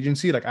background in the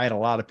agency, like I had a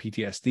lot of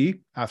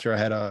PTSD after I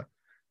had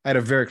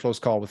a very close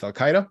call with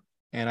Al-Qaeda,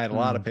 and I had a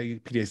lot of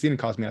PTSD, and it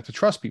caused me not to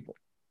trust people.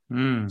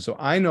 So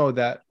I know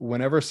that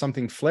whenever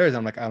something flares,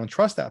 I'm like, I don't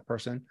trust that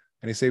person.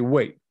 And they say,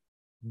 wait,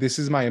 this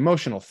is my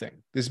emotional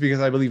thing. This is because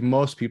I believe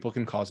most people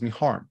can cause me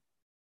harm.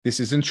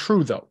 This isn't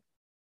true though.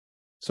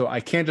 So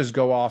I can't just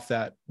go off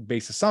that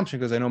base assumption,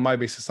 because I know my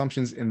base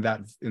assumptions in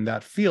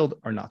that field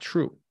are not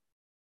true.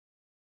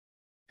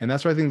 And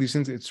that's why I think these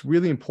things, it's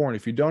really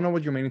important. If you don't know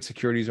what your main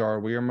insecurities are,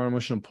 where your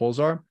emotional pulls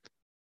are,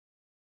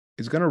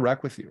 it's going to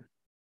wreck with you.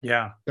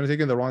 Yeah. It's going to take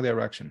you in the wrong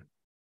direction.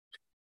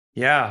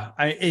 Yeah.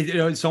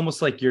 It's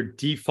almost like your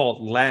default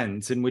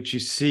lens in which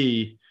you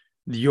see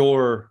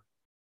your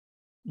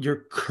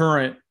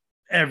current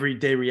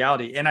everyday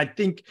reality. And I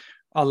think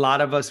a lot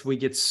of us, we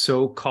get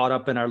so caught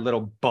up in our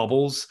little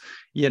bubbles,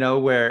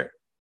 where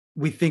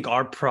we think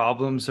our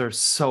problems are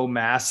so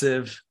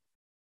massive.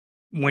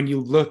 When you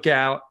look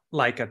out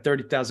like a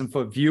 30,000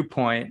 foot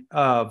viewpoint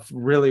of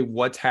really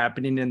what's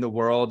happening in the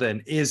world,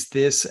 and is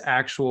this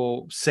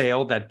actual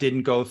sale that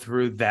didn't go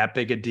through that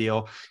big a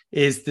deal?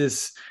 Is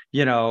this,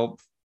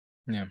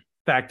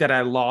 fact that I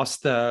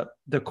lost the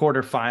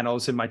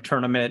quarterfinals in my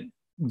tournament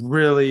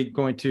really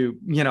going to,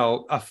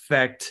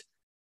 affect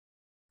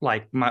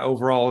like my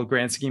overall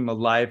grand scheme of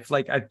life?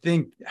 Like, I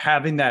think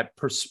having that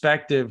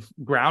perspective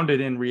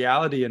grounded in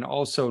reality, and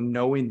also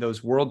knowing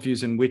those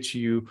worldviews in which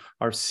you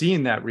are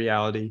seeing that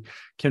reality,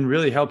 can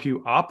really help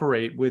you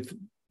operate with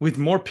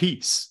more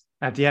peace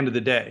at the end of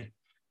the day,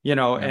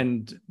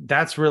 and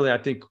that's really, I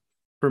think,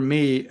 for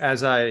me,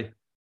 as I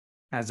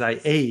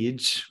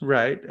age,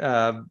 right,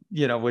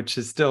 which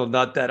is still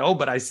not that old,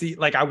 but I see,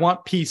 like, I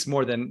want peace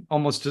more than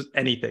almost just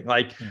anything,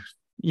 like,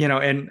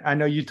 and I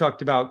know you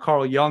talked about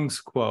Carl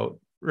Jung's quote,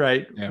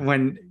 right?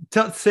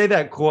 Say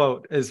that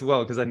quote as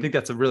well, because I think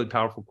that's a really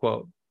powerful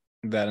quote.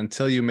 That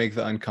until you make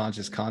the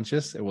unconscious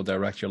conscious, it will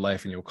direct your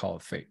life and you'll call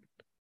it fate.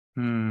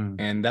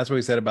 And that's what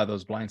he said about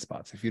those blind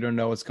spots. If you don't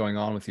know what's going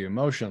on with you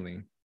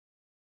emotionally,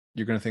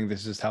 you're going to think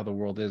this is how the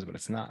world is, but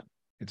it's not.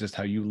 It's just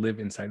how you live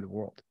inside the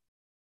world.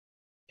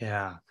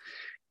 Yeah.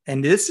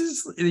 And this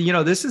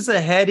is a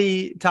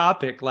heady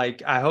topic.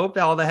 Like, I hope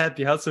all the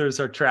happy hustlers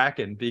are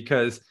tracking,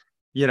 because,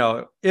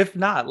 if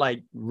not,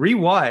 like,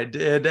 rewind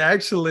and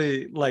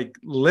actually like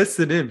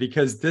listen in,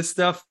 because this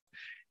stuff,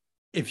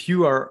 if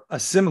you are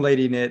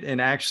assimilating it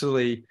and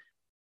actually,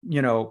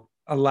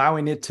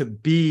 allowing it to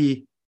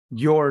be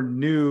your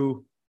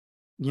new,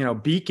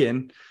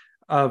 beacon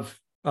of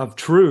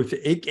truth,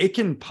 it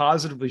can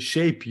positively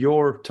shape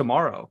your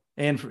tomorrow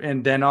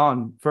and then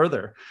on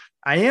further.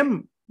 I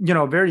am,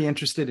 very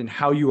interested in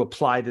how you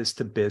apply this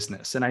to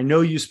business. And I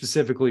know you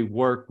specifically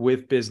work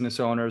with business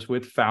owners,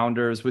 with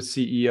founders, with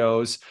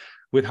CEOs,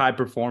 with high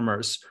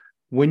performers.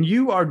 When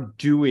you are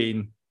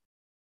doing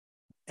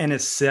an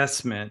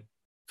assessment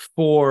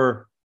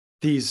for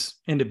these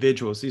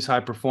individuals, these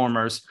high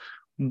performers,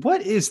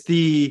 what is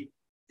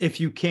if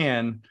you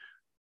can,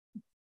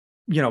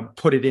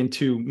 put it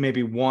into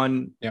maybe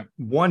one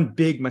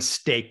big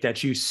mistake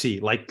that you see,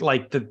 like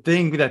the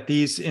thing that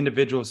these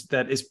individuals,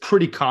 that is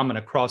pretty common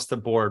across the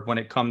board when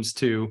it comes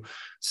to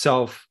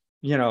self,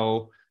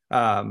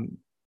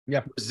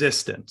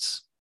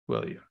 resistance,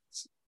 will you?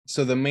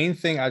 So the main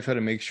thing I try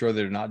to make sure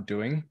they're not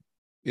doing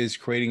is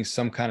creating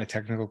some kind of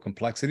technical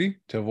complexity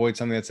to avoid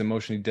something that's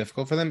emotionally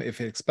difficult for them,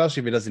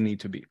 especially if it doesn't need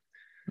to be.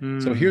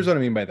 So here's what I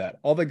mean by that.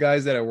 All the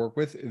guys that I work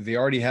with, they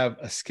already have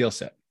a skill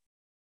set.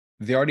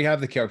 They already have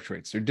the character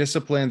traits. They're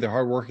disciplined, they're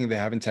hardworking, they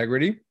have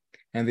integrity.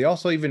 And they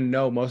also even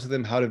know, most of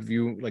them, how to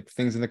view like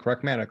things in the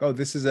correct manner. Like, oh,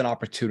 this is an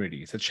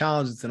opportunity. It's a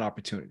challenge. It's an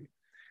opportunity.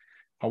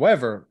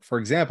 However, for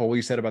example, what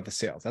you said about the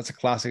sales, that's a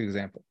classic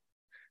example.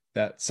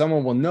 that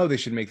someone will know they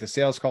should make the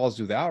sales calls,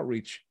 do the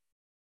outreach,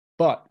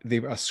 but they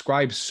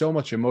ascribe so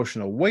much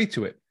emotional weight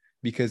to it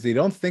because they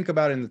don't think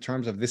about it in the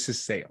terms of this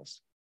is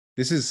sales.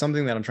 This is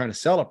something that I'm trying to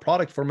sell, a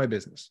product for my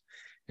business.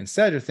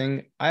 Instead, you're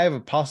thinking, I have a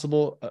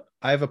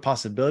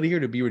possibility here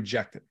to be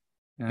rejected.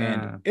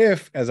 And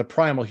if, as a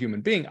primal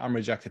human being, I'm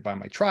rejected by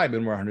my tribe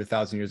and we're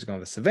 100,000 years ago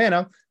in the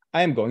savannah,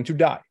 I am going to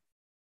die.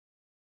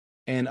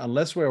 And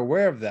unless we're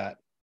aware of that,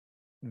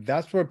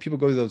 that's where people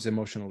go to those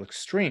emotional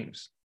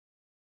extremes.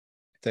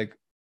 It's like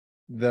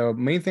the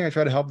main thing I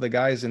try to help the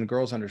guys and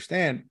girls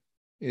understand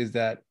is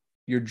that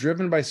you're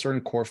driven by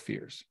certain core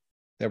fears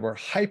that were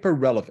hyper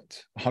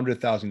relevant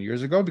 100,000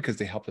 years ago because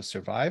they helped us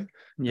survive.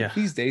 Yeah. But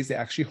these days, they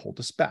actually hold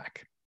us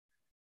back.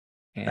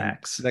 And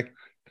Facts. like,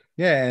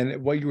 yeah.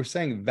 And what you were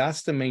saying,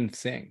 that's the main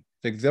thing.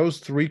 Like those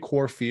 3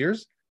 core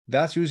fears,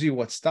 that's usually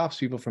what stops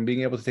people from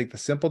being able to take the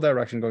simple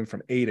direction going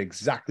from A to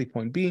exactly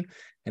point B.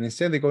 And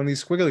instead they go in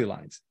these squiggly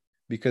lines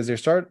because they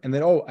start and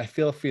then, oh, I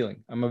feel a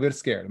feeling. I'm a bit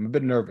scared. I'm a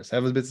bit nervous. I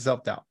have a bit of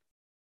self-doubt.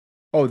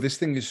 Oh, this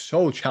thing is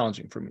so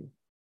challenging for me.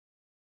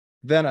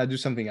 Then I do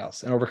something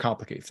else and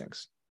overcomplicate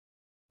things.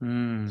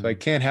 So I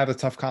can't have the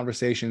tough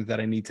conversations that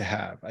I need to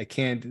have. I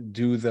can't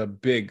do the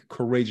big,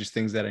 courageous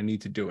things that I need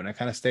to do. And I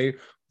kind of stay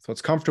with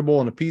what's comfortable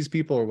and appease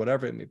people or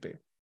whatever it may be.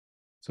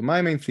 So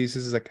my main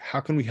thesis is like, how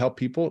can we help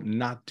people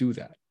not do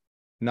that?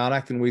 Not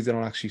act in ways that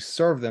don't actually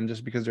serve them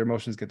just because their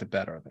emotions get the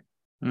better of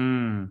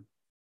it.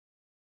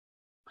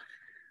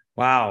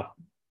 Wow.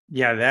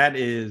 Yeah, that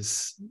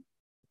is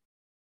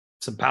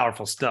some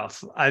powerful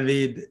stuff. I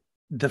mean,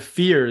 the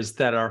fears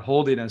that are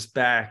holding us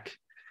back,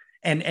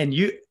 and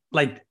you,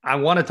 like, I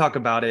want to talk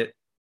about it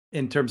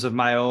in terms of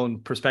my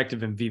own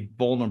perspective and be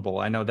vulnerable.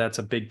 I know that's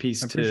a big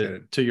piece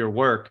to your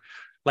work.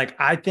 Like,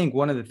 I think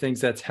one of the things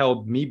that's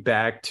held me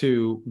back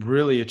to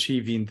really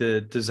achieving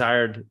the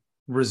desired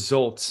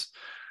results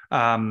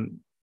that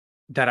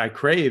I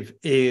crave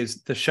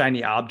is the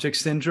shiny object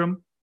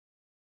syndrome.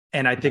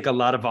 And I think a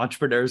lot of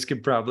entrepreneurs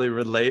can probably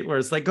relate, where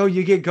it's like, oh,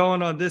 you get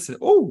going on this, and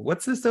oh,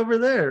 what's this over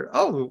there?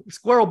 Oh,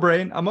 squirrel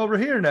brain, I'm over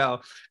here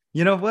now.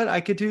 You know what?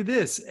 I could do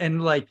this.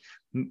 And like,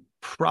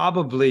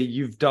 probably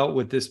you've dealt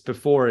with this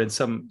before in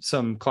some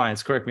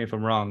clients. Correct me if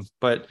I'm wrong,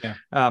 but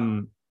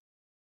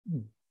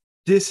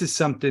this is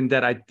something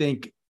that I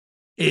think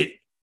it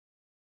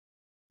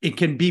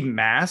can be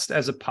masked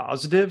as a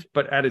positive,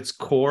 but at its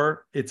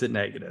core, it's a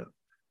negative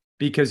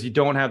because you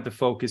don't have the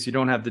focus, you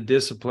don't have the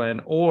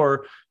discipline,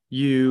 or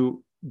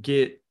you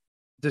get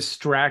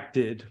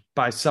distracted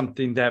by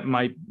something that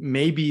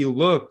maybe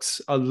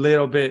looks a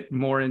little bit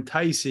more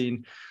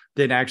enticing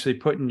than actually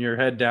putting your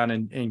head down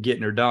and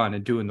getting her done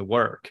and doing the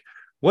work.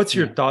 What's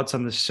your thoughts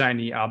on the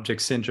shiny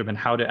object syndrome and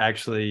how to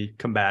actually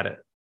combat it?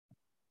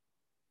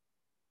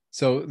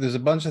 So there's a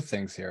bunch of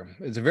things here.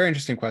 It's a very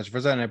interesting question.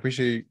 First, and I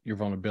appreciate your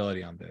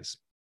vulnerability on this.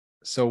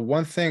 So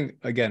one thing,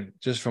 again,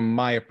 just from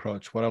my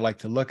approach, what I like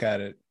to look at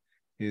it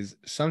is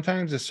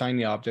sometimes the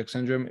shiny object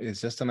syndrome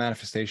is just a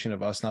manifestation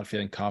of us not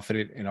feeling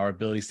confident in our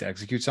abilities to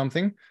execute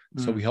something.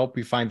 So we hope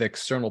we find the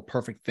external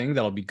perfect thing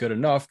that'll be good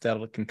enough that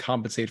it can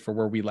compensate for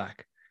where we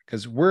lack.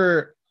 Because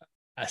we're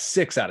a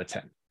 6 out of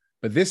 10,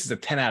 but this is a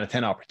 10 out of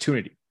 10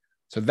 opportunity.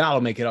 So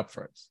that'll make it up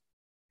for us.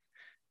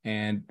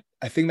 And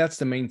I think that's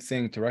the main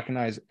thing to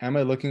recognize. Am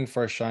I looking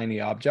for a shiny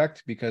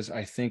object because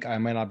I think I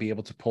might not be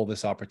able to pull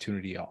this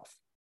opportunity off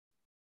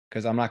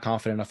because I'm not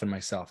confident enough in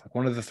myself? Like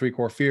one of the 3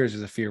 core fears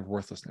is a fear of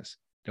worthlessness,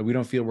 that we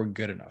don't feel we're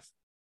good enough.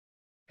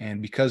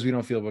 And because we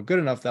don't feel we're good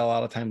enough, that a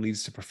lot of time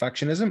leads to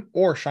perfectionism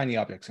or shiny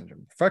object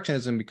syndrome.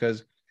 Perfectionism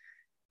because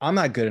I'm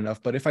not good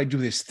enough, but if I do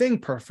this thing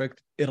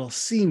perfect, it'll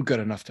seem good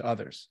enough to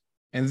others.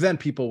 And then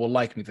people will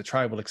like me, the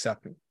tribe will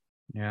accept me.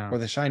 Yeah. Or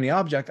the shiny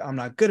object, I'm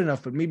not good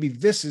enough, but maybe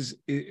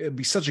it'd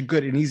be such a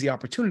good and easy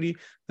opportunity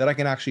that I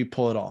can actually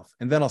pull it off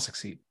and then I'll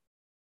succeed.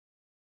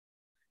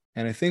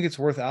 And I think it's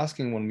worth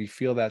asking when we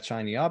feel that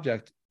shiny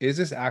object, is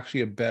this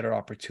actually a better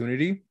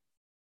opportunity?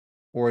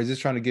 Or is this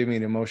trying to give me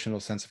an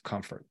emotional sense of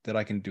comfort that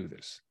I can do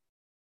this?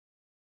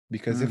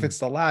 Because if it's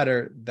the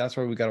latter, that's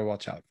where we got to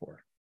watch out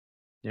for.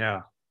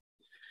 Yeah.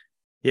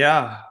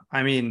 Yeah.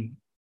 I mean,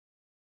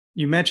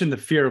 you mentioned the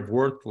fear of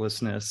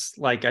worthlessness.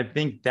 Like, I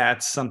think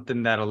that's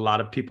something that a lot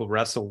of people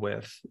wrestle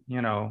with.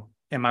 You know,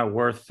 am I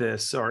worth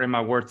this, or am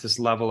I worth this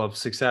level of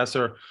success,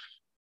 or,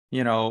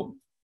 you know,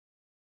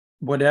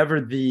 whatever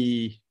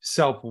the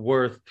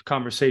self-worth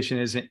conversation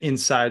is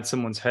inside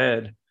someone's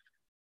head.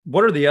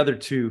 What are the other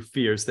 2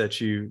 fears that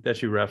you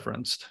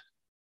referenced?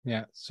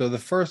 Yeah. So the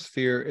first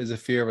fear is a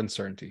fear of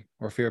uncertainty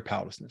or fear of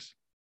powerlessness,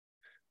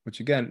 which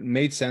again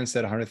made sense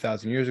that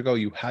 100,000 years ago,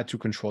 you had to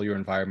control your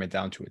environment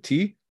down to a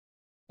T.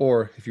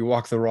 Or if you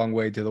walk the wrong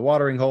way to the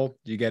watering hole,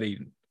 you get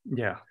eaten.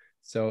 Yeah.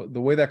 So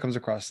the way that comes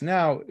across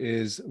now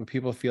is when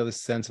people feel this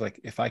sense of like,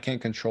 if I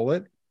can't control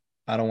it,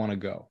 I don't want to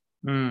go.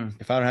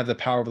 If I don't have the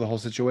power over the whole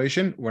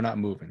situation, we're not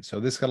moving. So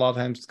this a lot of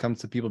times comes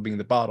to people being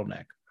the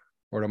bottleneck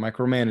or the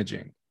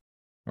micromanaging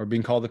or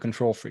being called the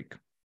control freak.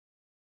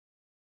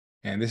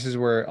 And this is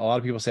where a lot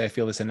of people say, I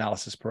feel this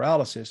analysis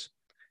paralysis.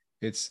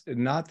 It's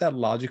not that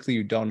logically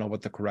you don't know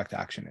what the correct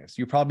action is.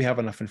 You probably have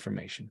enough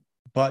information,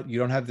 but you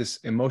don't have this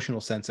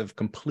emotional sense of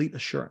complete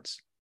assurance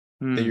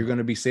that you're going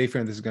to be safe here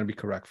and this is going to be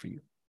correct for you.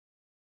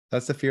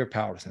 That's the fear of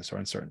powerlessness or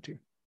uncertainty.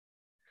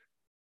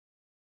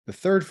 The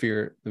third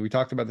fear that we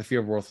talked about, the fear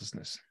of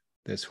worthlessness.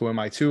 This, who am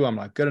I to? I'm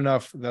not good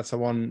enough. That's the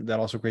one that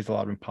also creates a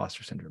lot of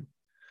imposter syndrome.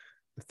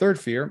 The third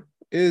fear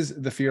is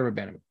the fear of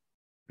abandonment.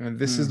 And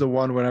this is the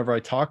one, whenever I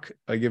talk,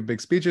 I give big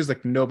speeches,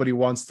 like nobody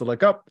wants to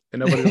look up and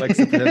nobody likes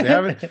to pretend they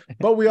have it,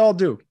 but we all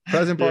do.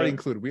 Present party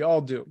included. We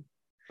all do.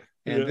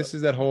 And this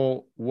is that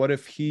whole, what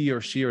if he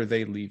or she or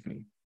they leave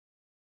me?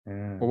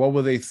 Or what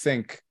will they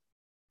think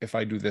if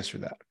I do this or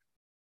that?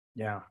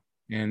 Yeah.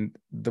 And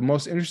the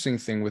most interesting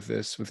thing with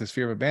this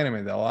fear of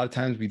abandonment, that a lot of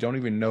times we don't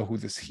even know who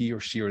this he or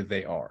she or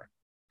they are.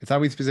 It's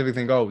not we specifically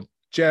think, oh,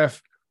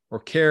 Jeff or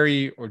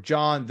Carrie or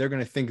John, they're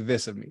going to think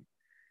this of me.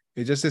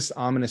 It's just this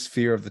ominous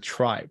fear of the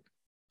tribe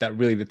that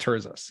really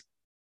deters us.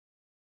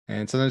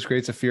 And sometimes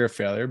creates a fear of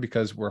failure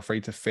because we're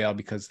afraid to fail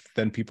because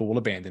then people will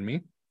abandon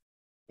me.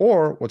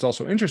 Or what's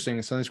also interesting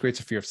is sometimes creates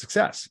a fear of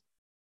success.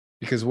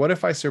 Because what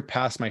if I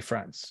surpass my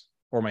friends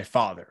or my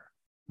father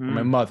or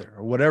my mother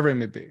or whatever it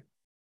may be,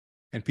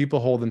 and people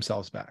hold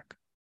themselves back?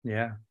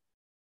 Yeah.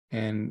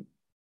 And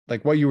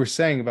like what you were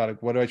saying about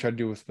like, what do I try to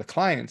do with the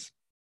clients?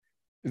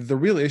 The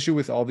real issue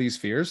with all these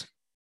fears,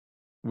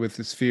 with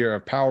this fear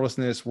of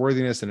powerlessness,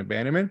 worthiness, and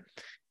abandonment,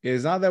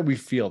 is not that we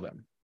feel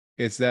them.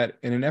 It's that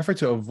in an effort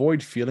to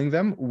avoid feeling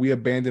them, we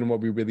abandon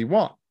what we really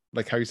want.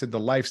 Like how you said, the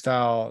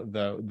lifestyle,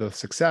 the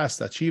success,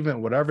 the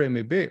achievement, whatever it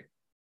may be.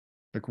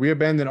 Like we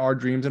abandon our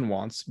dreams and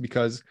wants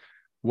because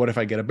what if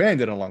I get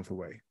abandoned along the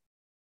way?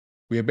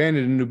 We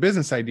abandon a new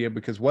business idea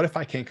because what if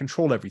I can't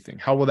control everything?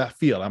 How will that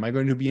feel? Am I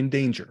going to be in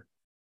danger?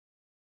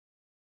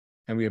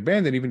 And we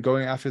abandon even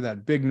going after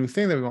that big new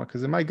thing that we want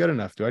because am I good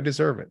enough? Do I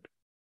deserve it?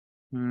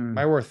 Am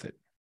I worth it?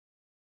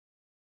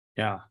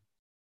 Yeah.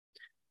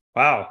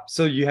 Wow.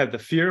 So you have the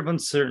fear of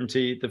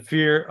uncertainty, the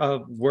fear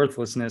of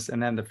worthlessness,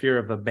 and then the fear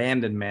of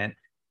abandonment.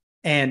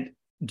 And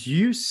do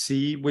you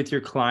see with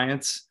your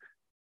clients,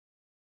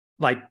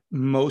 like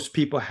most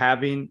people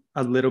having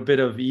a little bit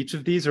of each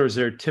of these, or is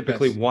there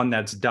typically one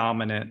that's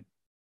dominant?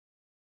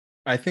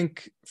 I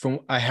think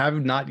I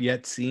have not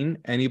yet seen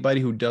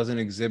anybody who doesn't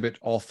exhibit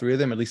all three of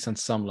them, at least on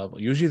some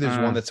level. Usually there's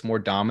one that's more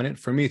dominant.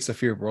 For me, it's the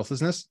fear of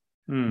worthlessness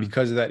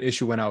because of that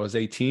issue when I was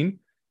 18.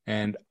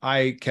 And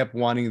I kept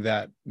wanting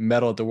that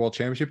medal at the World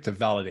Championship to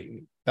validate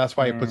me. That's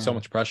why it put so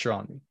much pressure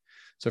on me.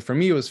 So for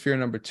me, it was fear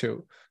number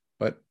 2.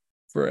 But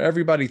for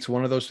everybody, it's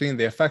one of those things.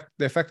 They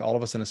affect all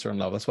of us in a certain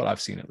level. That's what I've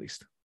seen, at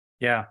least.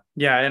 Yeah.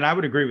 Yeah. And I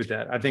would agree with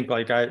that. I think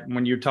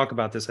when you talk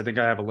about this, I think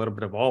I have a little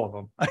bit of all of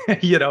them,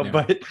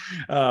 but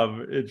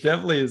it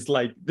definitely is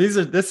like, this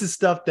is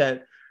stuff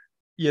that,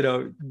 you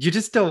don't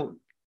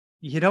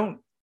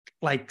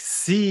like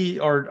see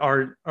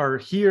or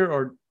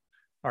hear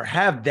or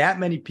have that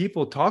many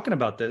people talking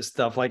about this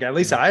stuff. Like, at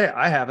least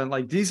I haven't.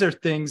 Like, these are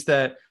things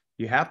that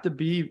you have to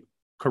be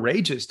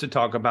courageous to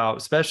talk about,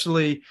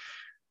 especially,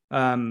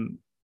 in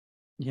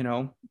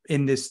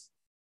this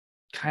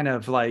kind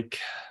of like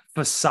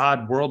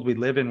facade world we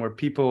live in, where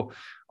people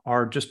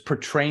are just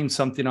portraying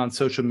something on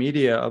social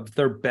media of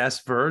their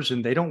best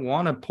version. They don't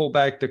want to pull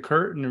back the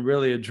curtain and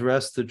really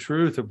address the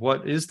truth of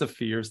what is the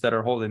fears that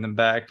are holding them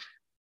back.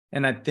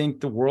 And I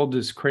think the world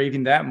is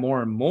craving that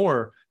more and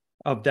more,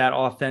 of that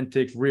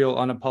authentic, real,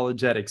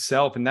 unapologetic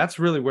self. And that's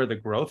really where the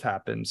growth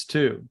happens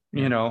too.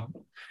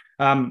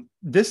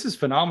 This is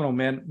phenomenal,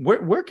 man.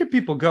 Where can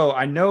people go?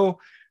 I know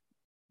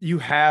you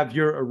have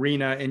your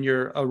arena and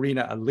your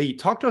arena elite.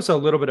 Talk to us a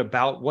little bit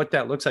about what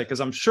that looks like,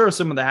 because I'm sure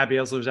some of the happy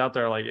hustlers out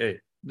there are like, hey,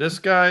 this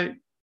guy,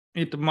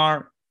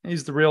 Itamar,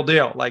 he's the real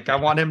deal. Like, I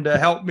want him to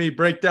help me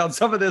break down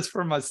some of this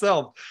for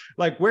myself.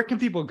 Like, where can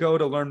people go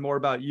to learn more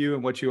about you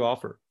and what you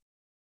offer?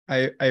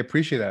 I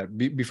appreciate that.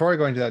 Before I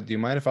go into that, do you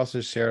mind if I also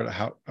share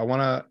how I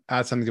want to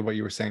add something to what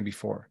you were saying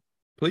before?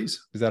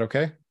 Please. Is that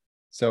okay?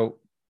 So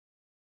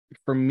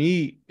for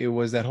me, it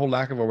was that whole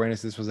lack of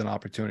awareness. This was an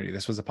opportunity.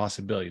 This was a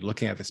possibility,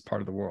 looking at this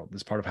part of the world,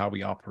 this part of how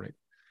we operate.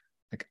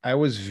 Like, I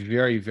was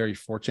very, very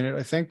fortunate,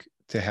 I think,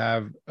 to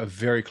have a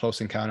very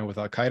close encounter with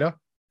Al-Qaeda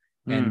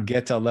and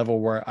get to a level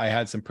where I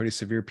had some pretty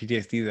severe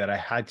PTSD that I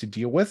had to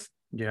deal with.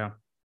 Yeah.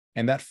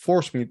 And that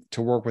forced me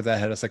to work with that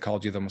head of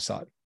psychology of the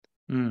Mossad.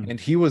 And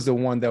he was the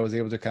one that was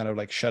able to kind of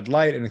like shed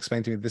light and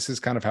explain to me, this is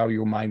kind of how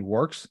your mind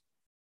works.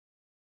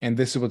 And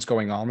this is what's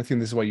going on with you.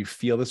 And this is why you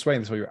feel this way.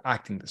 And this is why you're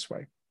acting this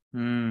way.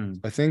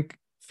 I think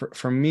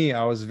for me,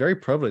 I was very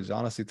privileged,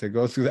 honestly, to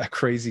go through that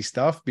crazy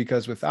stuff,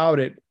 because without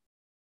it,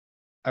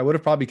 I would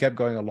have probably kept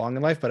going along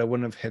in life, but I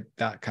wouldn't have hit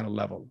that kind of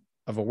level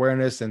of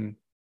awareness and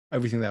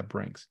everything that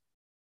brings.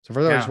 So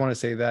further, I just want to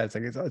say that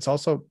it's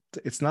also,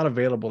 it's not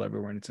available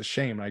everywhere. And it's a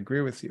shame. I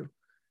agree with you.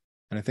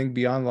 And I think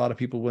beyond a lot of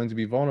people willing to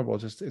be vulnerable,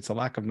 it's a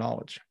lack of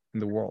knowledge in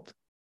the world.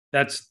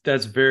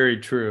 That's very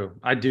true.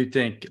 I do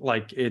think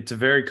like it's a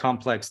very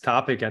complex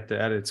topic at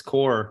its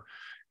core.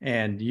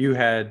 And you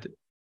had,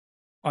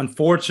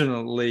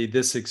 unfortunately,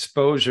 this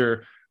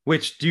exposure,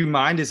 which, do you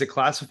mind, is it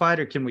classified,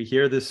 or can we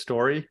hear this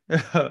story?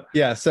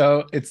 Yeah.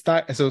 So it's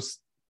not, so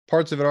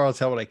parts of it are, I'll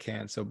tell what I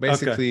can. So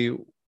basically,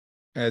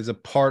 as a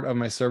part of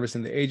my service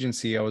in the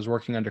agency, I was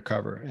working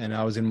undercover, and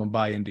I was in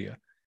Mumbai, India.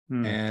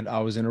 And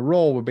I was in a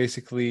role where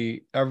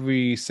basically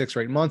every 6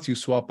 or 8 months you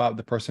swap out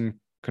the person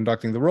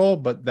conducting the role,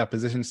 but that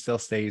position still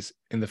stays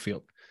in the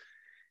field.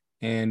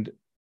 And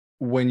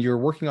when you're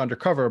working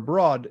undercover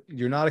abroad,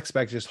 you're not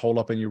expected to just hole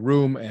up in your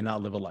room and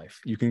not live a life.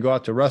 You can go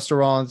out to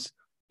restaurants,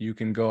 you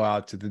can go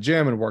out to the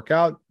gym and work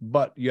out,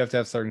 but you have to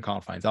have certain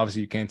confines.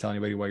 Obviously, you can't tell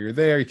anybody why you're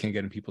there. You can't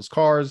get in people's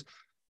cars.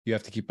 You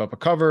have to keep up a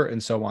cover,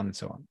 and so on and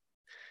so on.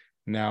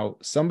 Now,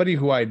 somebody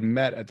who I'd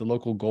met at the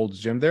local Gold's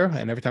gym there,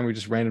 and every time we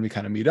just randomly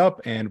kind of meet up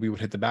and we would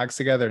hit the bags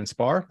together and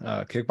spar,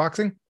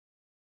 kickboxing,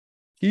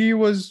 he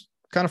was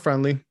kind of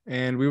friendly,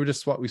 and we would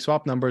just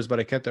swap numbers,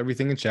 but I kept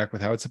everything in check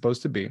with how it's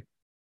supposed to be.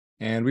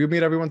 And we would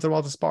meet every once in a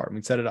while to spar.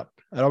 We'd set it up.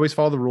 I'd always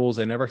follow the rules.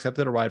 I never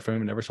accepted a ride from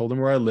him, never told him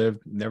where I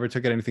lived, never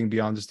took it anything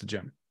beyond just the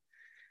gym.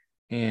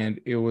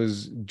 And it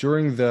was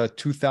during the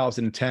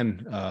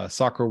 2010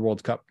 Soccer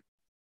World Cup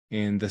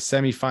in the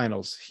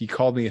semifinals. He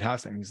called me at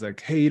halftime. He's like,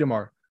 "Hey,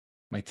 Itamar,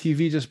 my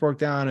TV just broke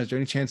down. Is there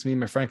any chance me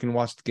and my friend can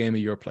watch the game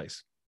at your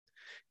place?"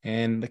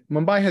 And like,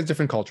 Mumbai has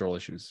different cultural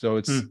issues. So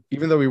it's,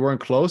 even though we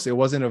weren't close, it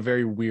wasn't a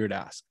very weird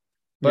ask.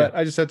 But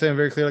I just said to him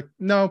very clearly, like,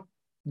 no,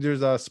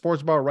 there's a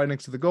sports bar right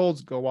next to the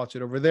Golds. Go watch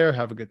it over there.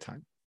 Have a good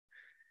time.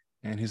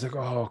 And he's like,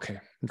 "Oh, okay."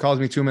 He calls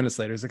me 2 minutes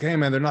later. He's like, "Hey,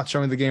 man, they're not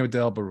showing the game at the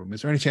Elbow Room.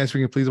 Is there any chance we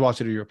can please watch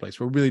it at your place?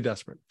 We're really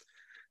desperate."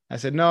 I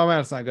said, "No,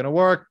 man, it's not going to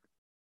work.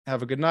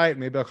 Have a good night.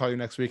 Maybe I'll call you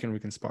next week and we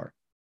can spar."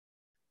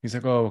 He's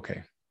like, "Oh,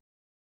 okay."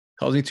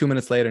 Calls me 2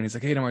 minutes later and he's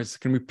like, "Hey, Itamar,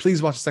 can we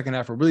please watch the second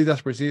half? We're really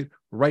desperate to see it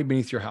right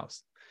beneath your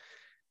house."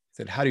 I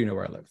said, "How do you know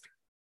where I live?"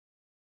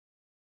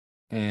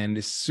 And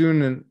as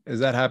soon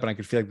as that happened, I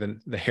could feel like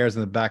the hairs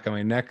in the back of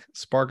my neck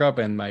spark up,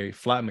 and my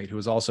flatmate, who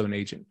was also an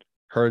agent,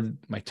 heard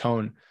my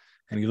tone,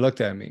 and he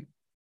looked at me,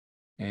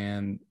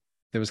 and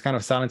there was kind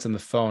of silence on the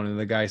phone, and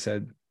the guy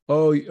said,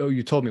 oh,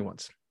 you told me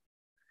once."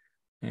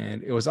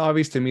 And it was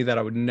obvious to me that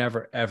I would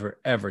never, ever,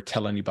 ever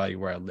tell anybody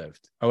where I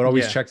lived. I would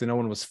always check that no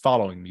one was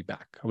following me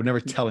back. I would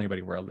never tell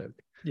anybody where I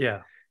lived.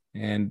 Yeah.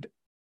 And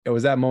it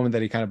was that moment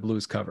that he kind of blew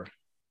his cover.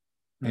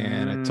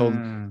 And I told,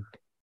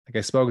 like,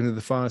 I spoke into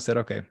the phone. I said,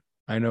 "Okay,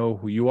 I know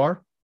who you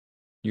are.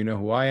 You know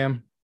who I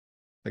am.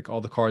 Like,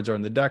 all the cards are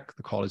on the deck.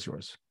 The call is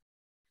yours."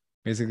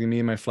 Basically, me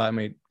and my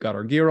flatmate got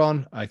our gear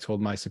on. I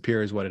told my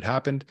superiors what had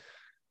happened.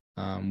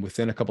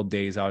 Within a couple of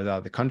days, I was out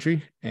of the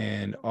country,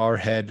 and our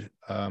head,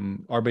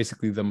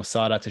 basically the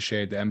Mossad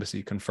attaché at the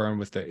embassy, confirmed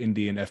with the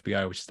Indian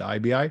FBI, which is the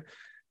IBI,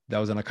 that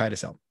was an Al-Qaeda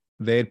cell.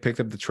 They had picked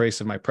up the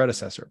trace of my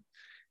predecessor,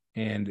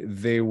 and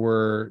they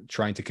were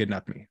trying to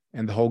kidnap me.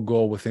 And the whole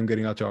goal with him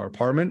getting out to our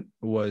apartment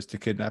was to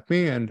kidnap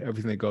me, and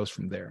everything that goes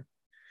from there.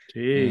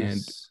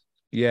 Jeez.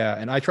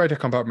 And I tried to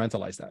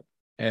compartmentalize that.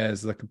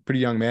 As like a pretty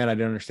young man, I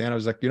didn't understand. I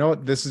was like, you know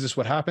what? This is just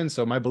what happens.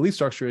 So my belief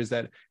structure is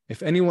that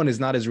if anyone is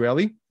not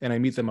Israeli and I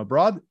meet them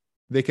abroad,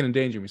 they can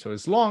endanger me. So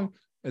as long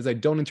as I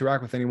don't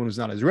interact with anyone who's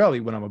not Israeli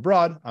when I'm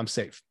abroad, I'm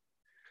safe.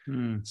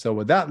 So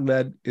what that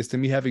led is to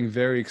me having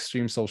very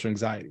extreme social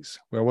anxieties,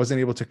 where I wasn't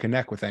able to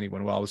connect with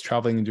anyone while I was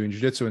traveling and doing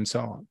jiu-jitsu and so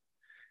on.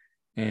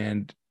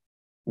 And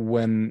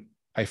when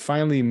I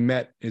finally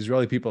met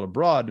Israeli people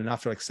abroad, and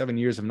after like 7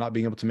 years of not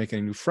being able to make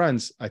any new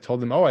friends, I told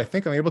them, "Oh, I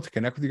think I'm able to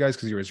connect with you guys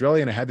because you're Israeli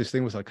and I had this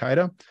thing with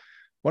Al-Qaeda."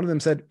 One of them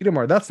said,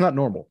 "Itamar, that's not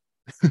normal.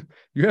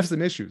 You have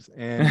some issues."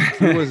 And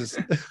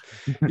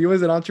he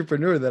was an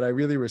entrepreneur that I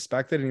really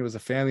respected, and he was a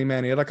family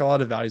man. He had like a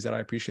lot of values that I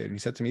appreciated. And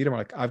he said to me, "Itamar,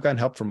 like, I've gotten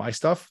help for my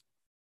stuff.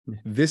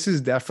 This is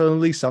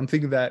definitely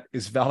something that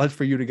is valid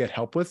for you to get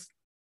help with."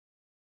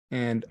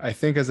 And I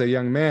think as a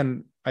young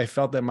man, I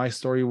felt that my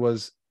story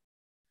was,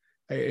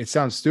 it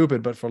sounds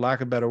stupid, but for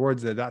lack of better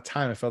words, at that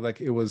time, I felt like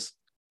it was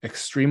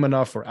extreme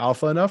enough or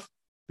alpha enough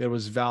that it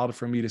was valid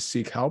for me to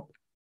seek help.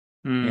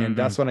 And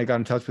that's when I got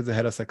in touch with the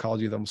head of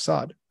psychology of the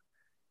Mossad.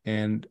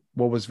 And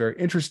what was very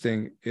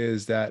interesting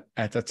is that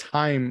at the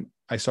time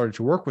I started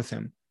to work with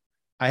him,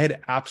 I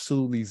had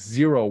absolutely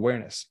zero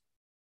awareness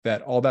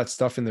that all that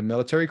stuff in the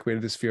military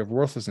created this fear of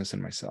worthlessness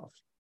in myself.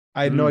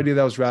 I had no idea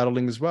that was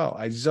rattling as well.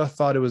 I just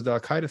thought it was the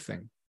Al-Qaeda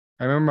thing.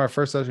 I remember my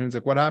first session, he's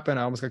like, "What happened?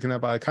 I almost got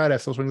kidnapped by Al-Qaeda. I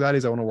have social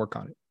anxieties. I want to work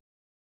on it."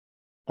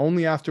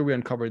 Only after we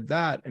uncovered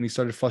that and he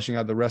started fleshing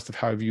out the rest of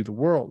how I view the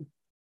world,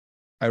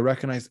 I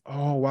recognized,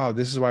 oh, wow,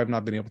 this is why I've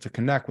not been able to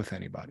connect with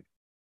anybody.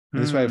 And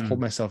this is why I've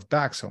pulled myself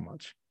back so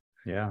much.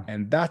 Yeah.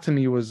 And that to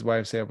me was why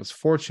I say I was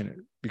fortunate,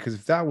 because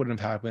if that wouldn't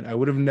have happened, I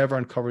would have never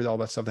uncovered all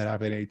that stuff that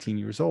happened at 18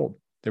 years old.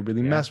 That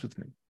really messed with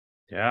me.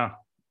 Yeah.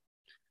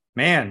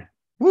 Man.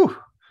 Woo.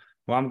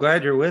 Well, I'm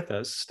glad you're with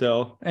us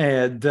still.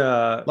 And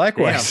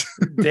likewise.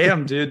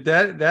 Damn, dude.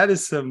 That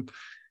is some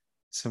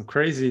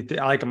crazy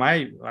like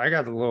I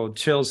got a little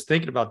chills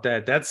thinking about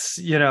that. That's,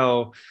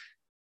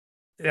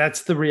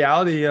 that's the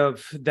reality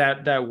of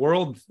that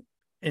world,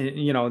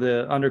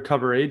 the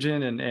undercover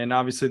agent and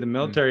obviously the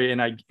military.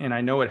 And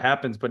I know it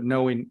happens, but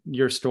knowing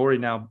your story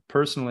now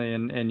personally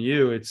and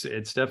you, it's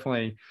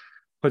definitely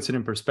puts it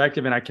in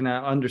perspective. And I can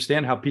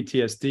understand how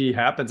PTSD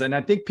happens. And I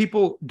think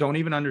people don't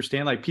even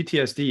understand, like,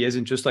 PTSD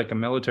isn't just like a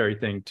military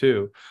thing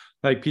too.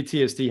 Like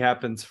PTSD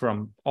happens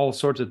from all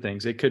sorts of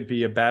things. It could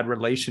be a bad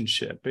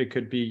relationship. It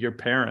could be your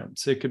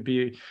parents. It could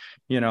be,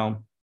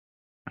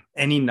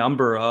 any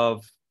number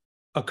of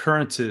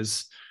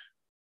occurrences,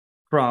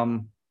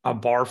 from a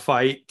bar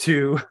fight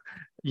to,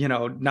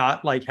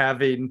 not like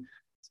having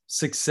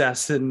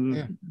success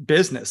in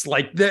business.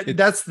 Like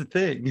that's the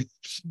thing.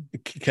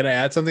 Can I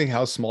add something?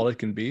 How small it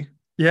can be?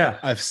 Yeah.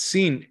 I've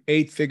seen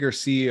 8-figure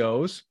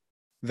CEOs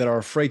that are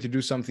afraid to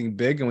do something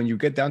big. And when you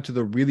get down to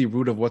the really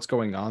root of what's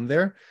going on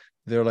there,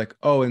 they're like,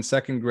 oh, in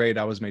second grade,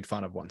 I was made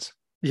fun of once.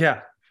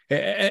 Yeah.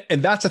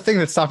 And that's the thing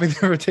that's stopping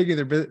them from taking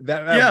their business.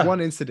 That one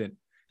incident.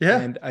 Yeah.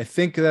 And I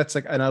think that's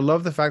like, and I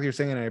love the fact that you're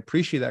saying, and I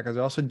appreciate that, because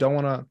I also don't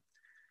want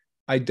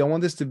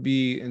this to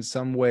be in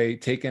some way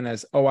taken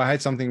as, oh, I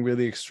had something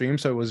really extreme,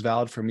 so it was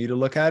valid for me to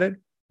look at it.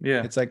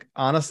 Yeah. It's like,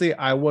 honestly,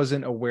 I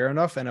wasn't aware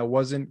enough and I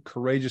wasn't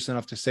courageous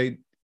enough to say,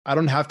 I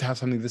don't have to have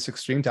something this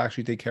extreme to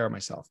actually take care of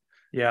myself.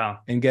 Yeah.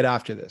 And get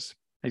after this.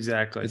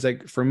 Exactly. It's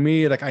like, for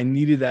me, like I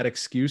needed that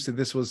excuse that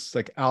this was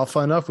like alpha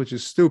enough, which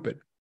is stupid,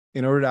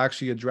 in order to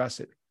actually address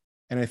it.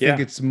 And I think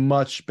it's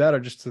much better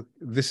just to,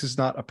 this is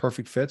not a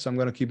perfect fit, so I'm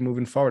going to keep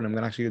moving forward. I'm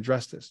going to actually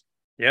address this.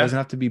 Yeah. It doesn't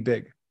have to be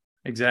big.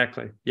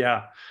 Exactly.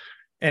 Yeah.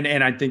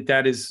 And I think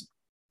that is,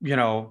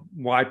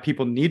 why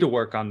people need to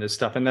work on this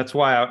stuff. And that's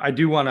why I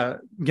do want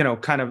to,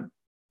 kind of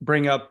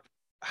bring up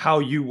how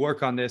you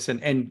work on this.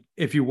 And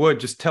if you would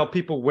just tell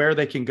people where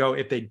they can go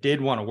if they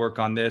did want to work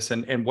on this,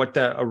 and what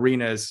the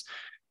arena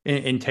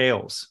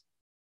entails.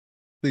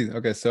 Please.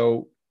 Okay.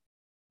 So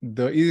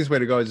the easiest way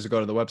to go is just go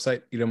to the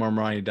website,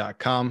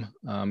 itamarmarani.com.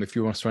 If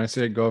you want to start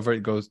it, go over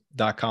it, go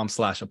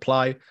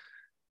 .com/apply.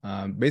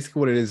 Basically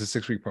what it is a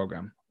 6-week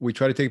program. We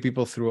try to take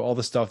people through all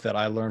the stuff that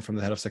I learned from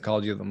the head of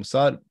psychology of the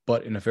Mossad,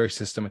 but in a very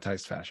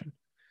systematized fashion.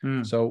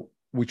 So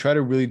we try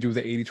to really do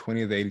the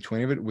 80-20 of the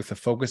 80-20 of it with a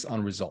focus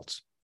on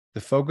results.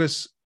 The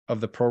focus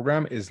of the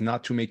program is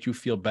not to make you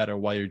feel better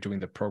while you're doing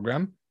the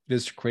program. It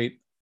is to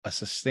create a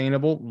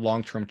sustainable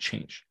long-term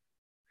change.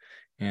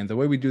 And the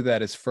way we do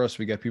that is, first,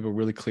 we get people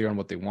really clear on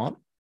what they want,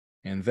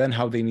 and then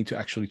how they need to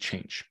actually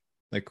change.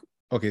 Like,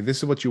 okay, this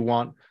is what you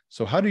want.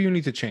 So how do you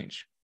need to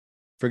change?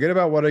 Forget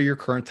about what are your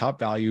current top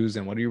values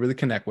and what do you really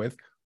connect with.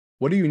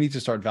 What do you need to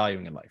start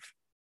valuing in life?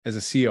 As a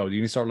CEO, do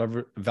you need to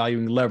start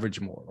valuing leverage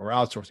more, or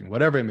outsourcing,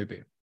 whatever it may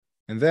be?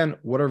 And then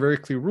what are very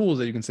clear rules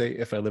that you can say,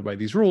 if I live by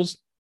these rules,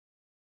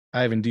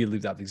 I have indeed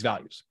lived out these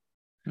values.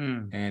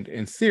 And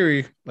in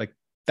theory, like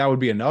that would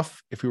be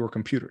enough if we were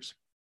computers.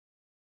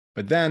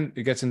 But then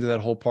it gets into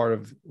that whole part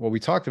of what we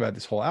talked about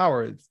this whole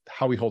hour, is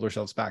how we hold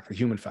ourselves back, the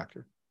human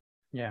factor.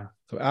 Yeah.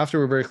 So after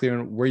we're very clear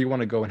on where you want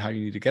to go and how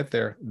you need to get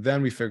there,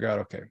 then we figure out,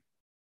 okay,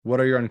 what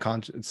are your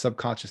unconscious,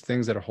 subconscious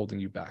things that are holding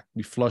you back?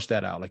 We flush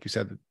that out. Like you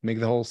said, make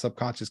the whole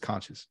subconscious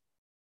conscious.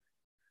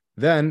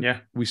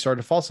 Then we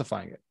started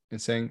falsifying it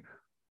and saying,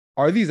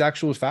 are these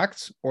actual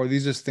facts, or are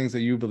these just things that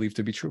you believe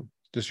to be true?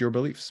 Just your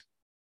beliefs.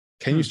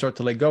 Can you start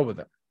to let go of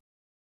them?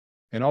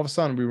 And all of a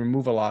sudden we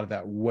remove a lot of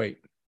that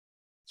weight,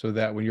 so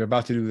that when you're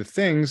about to do the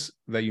things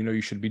that you know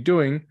you should be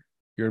doing,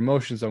 your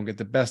emotions don't get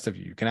the best of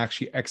you. You can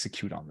actually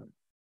execute on them.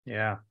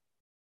 Yeah.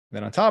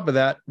 Then on top of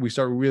that, we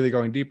start really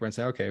going deeper and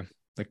say, okay,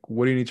 like,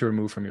 what do you need to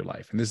remove from your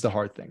life? And this is the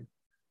hard thing.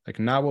 Like,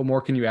 not what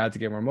more can you add to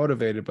get more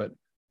motivated, but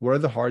what are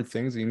the hard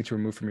things that you need to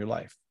remove from your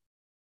life?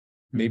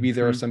 Maybe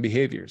there are some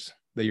behaviors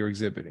that you're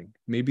exhibiting.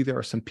 Maybe there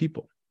are some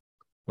people,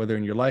 whether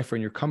in your life or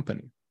in your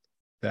company,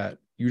 that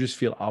you just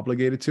feel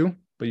obligated to,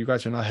 but you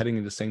guys are not heading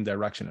in the same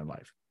direction in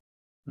life.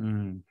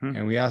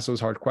 And we ask those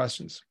hard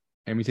questions,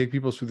 and we take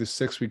people through this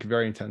 6-week,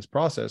 very intense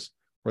process,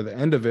 where the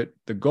end of it,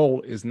 the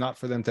goal is not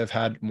for them to have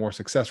had more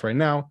success right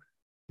now,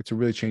 but to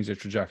really change their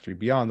trajectory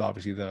beyond,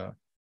 obviously, the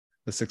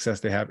success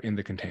they have in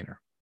the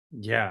container.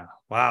 Yeah.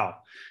 Wow.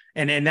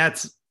 And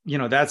that's,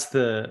 that's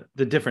the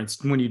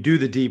difference. When you do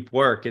the deep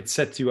work, it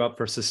sets you up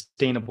for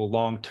sustainable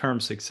long-term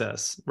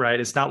success, right?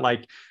 It's not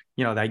like,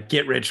 that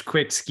get rich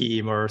quick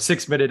scheme or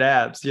 6-minute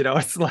abs,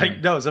 it's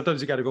like, no,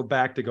 sometimes you got to go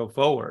back to go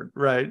forward.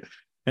 Right.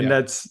 And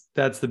that's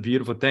the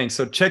beautiful thing.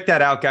 So check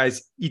that out,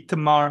 guys.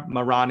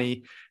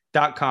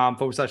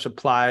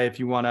 itamarmarani.com/apply. If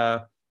you want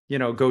to,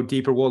 go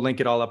deeper, we'll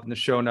link it all up in the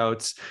show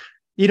notes.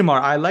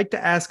 Itamar, I like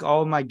to ask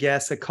all of my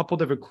guests a couple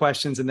different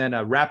questions and then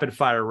a rapid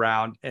fire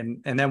round,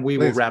 and then we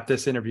will wrap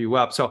this interview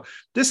up. So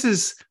this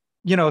is,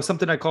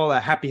 something I call a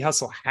happy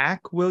hustle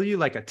hack, will you?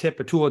 Like a tip,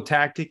 a tool, a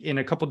tactic in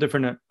a couple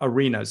different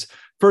arenas.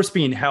 First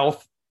being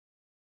health.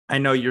 I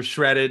know you're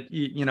shredded.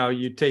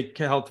 You take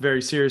health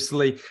very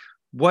seriously.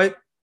 What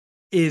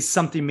is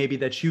something maybe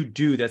that you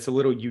do that's a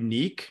little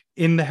unique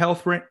in the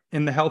health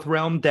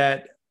realm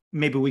that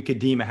maybe we could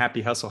deem a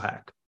happy hustle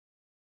hack?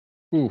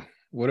 Ooh.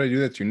 What do I do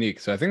that's unique?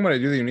 So I think what I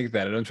do that's unique is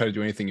that I don't try to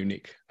do anything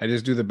unique. I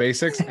just do the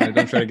basics and I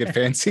don't try to get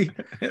fancy.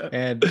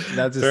 And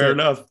that's just fair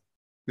enough.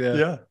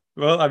 Yeah.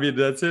 Well, I mean,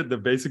 that's it. The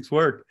basics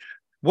work.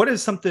 What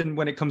is something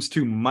when it comes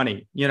to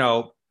money,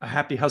 a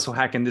happy hustle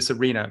hack in this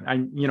arena? I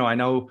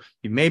know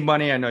you've made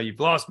money. I know you've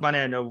lost money.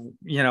 I know,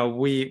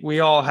 we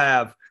all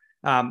have.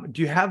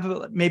 Do you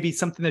have maybe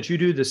something that you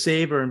do to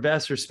save or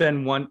invest or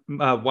spend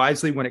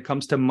wisely when it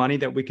comes to money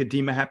that we could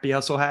deem a happy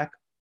hustle hack?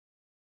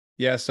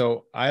 Yeah.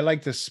 So I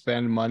like to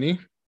spend money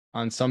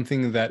on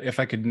something that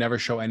if I could never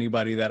show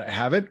anybody that I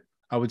have it,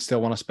 I would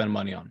still want to spend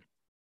money on.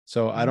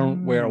 So I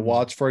don't wear a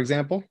watch, for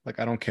example. Like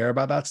I don't care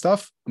about that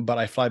stuff, but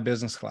I fly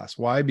business class.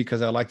 Why?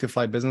 Because I like to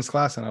fly business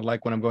class, and I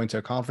like when I'm going to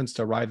a conference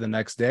to arrive the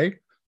next day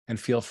and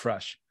feel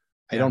fresh.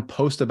 I don't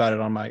post about it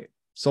on my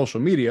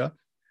social media,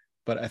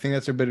 but I think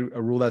that's a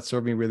rule that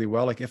served me really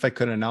well. Like if I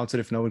couldn't announce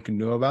it, if no one can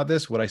know about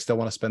this, would I still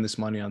want to spend this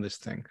money on this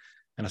thing?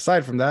 And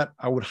aside from that,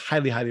 I would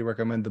highly, highly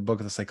recommend the book,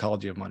 The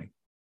Psychology of Money.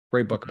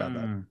 Great book about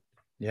that.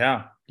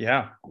 Yeah.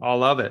 Yeah. All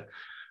love it.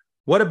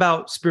 What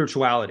about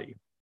spirituality?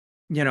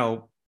 You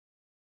know,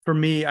 for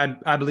me,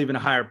 I believe in a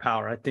higher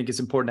power. I think it's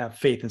important to have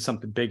faith in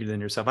something bigger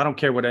than yourself. I don't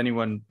care what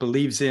anyone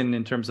believes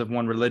in terms of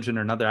one religion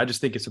or another. I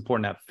just think it's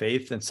important to have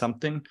faith in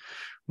something.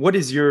 What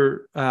is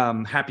your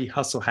happy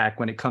hustle hack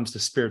when it comes to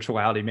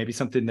spirituality? Maybe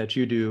something that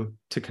you do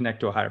to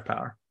connect to a higher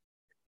power.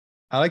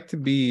 I like to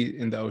be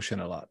in the ocean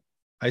a lot.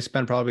 I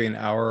spend probably an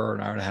hour or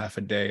an hour and a half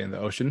a day in the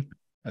ocean.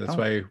 That's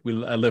why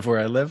I live where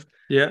I live.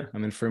 Yeah. I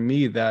mean, for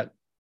me, that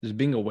just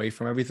being away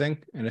from everything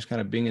and just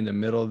kind of being in the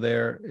middle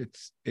there,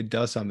 it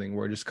does something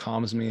where it just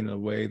calms me in a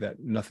way that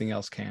nothing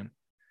else can.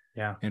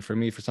 Yeah. And for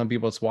me, for some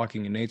people, it's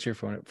walking in nature.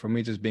 For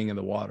me, just being in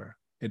the water,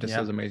 it just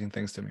does amazing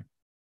things to me.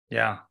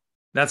 Yeah.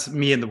 That's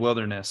me in the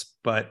wilderness,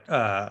 but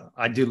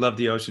I do love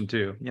the ocean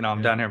too. You know,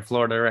 I'm down here in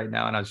Florida right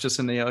now, and I was just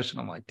in the ocean.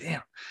 I'm like,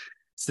 damn,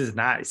 this is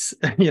nice.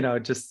 You know,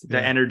 just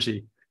the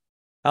energy.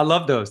 I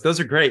love those. Those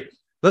are great.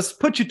 Let's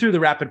put you through the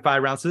rapid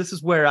fire round. So this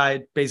is where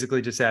I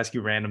basically just ask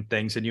you random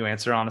things and you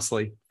answer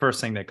honestly.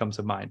 First thing that comes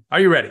to mind. Are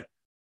you ready?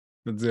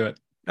 Let's do it.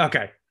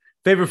 Okay.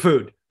 Favorite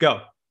food? Go.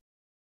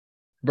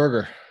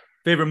 Burger.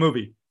 Favorite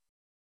movie?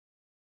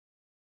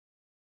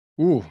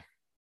 Ooh,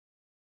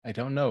 I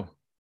don't know.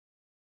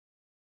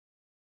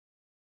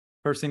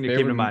 First thing that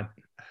came to mind.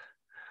 I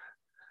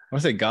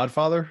want to say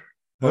Godfather.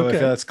 Okay.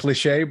 That's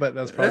cliche, but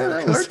that's probably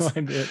what comes to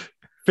mind.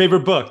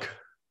 Favorite book?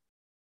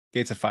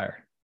 Gates of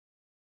Fire.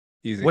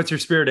 Easy. What's your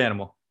spirit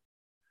animal?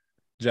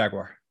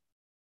 Jaguar.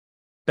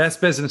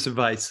 Best business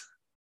advice?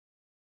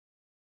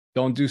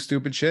 Don't do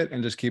stupid shit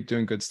and just keep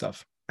doing good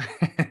stuff.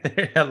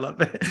 I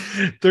love it.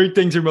 3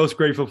 things you're most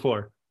grateful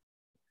for?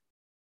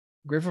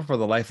 I'm grateful for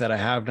the life that I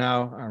have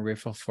now. I'm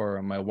grateful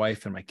for my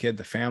wife and my kid,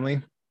 the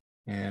family.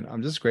 And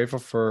I'm just grateful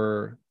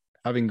for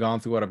having gone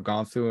through what I've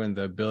gone through and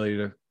the ability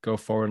to go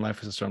forward in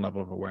life with a certain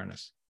level of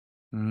awareness.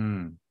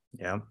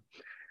 Yeah.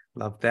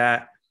 Love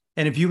that.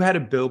 And if you had a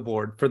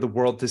billboard for the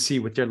world to see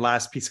with your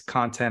last piece of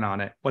content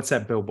on it, what's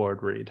that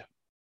billboard read?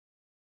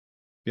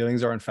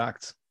 Feelings aren't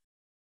facts.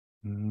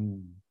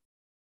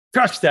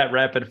 Crush that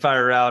rapid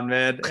fire round,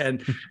 man.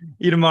 And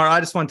Itamar, I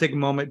just want to take a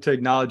moment to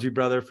acknowledge you,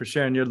 brother, for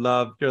sharing your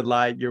love, your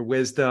light, your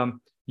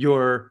wisdom,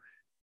 your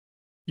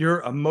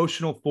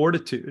emotional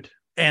fortitude,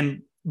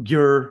 and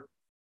your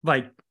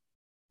like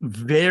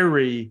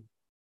very,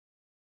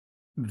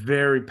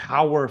 very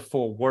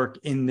powerful work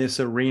in this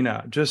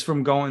arena. Just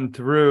from going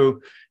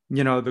through,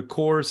 you know, the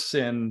course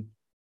and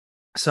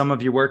some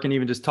of your work, and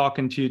even just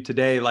talking to you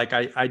today, like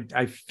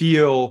I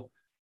feel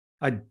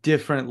a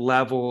different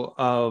level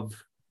of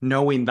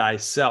knowing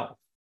thyself.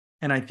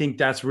 And I think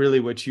that's really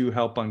what you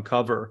help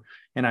uncover.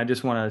 And I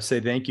just want to say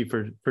thank you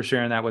for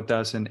sharing that with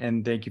us,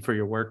 and thank you for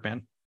your work,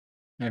 man.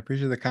 I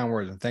appreciate the kind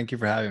words, and thank you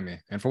for having me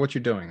and for what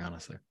you're doing,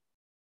 honestly.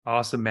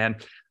 Awesome, man.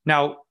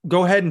 Now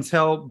go ahead and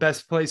tell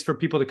best place for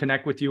people to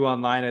connect with you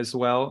online as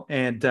well.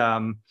 And,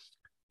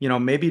 you know,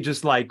 maybe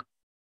just like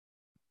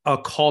a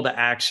call to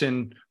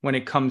action when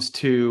it comes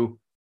to,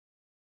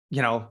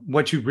 you know,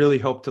 what you really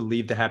hope to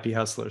leave the happy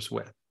hustlers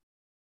with.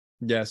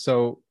 Yeah.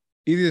 So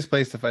easiest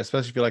place to find,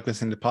 especially if you like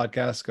listening to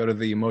podcasts, go to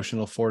the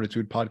Emotional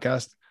Fortitude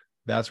podcast.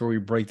 That's where we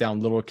break down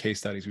little case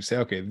studies. We say,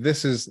 okay,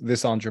 this is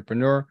this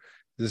entrepreneur.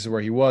 This is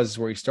where he was, this is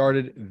where he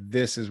started.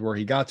 This is where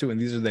he got to. And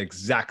these are the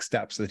exact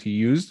steps that he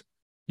used.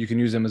 You can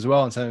use them as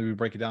well. And sometimes we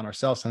break it down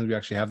ourselves. Sometimes we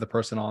actually have the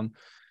person on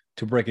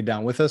to break it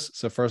down with us.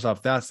 So first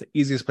off, that's the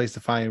easiest place to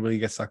find and really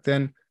get sucked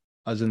in.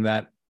 Other than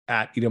that,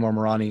 at Itamar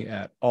Marani,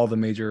 at all the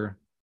major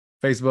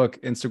Facebook,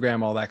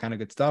 Instagram, all that kind of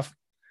good stuff.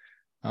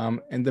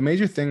 And the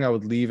major thing I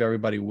would leave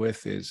everybody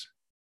with is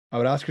I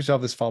would ask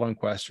yourself this following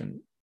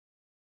question.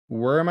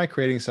 Where am I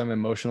creating some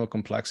emotional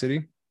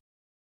complexity?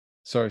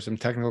 Some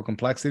technical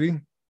complexity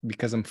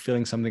because I'm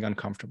feeling something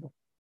uncomfortable.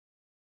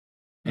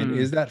 And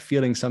is that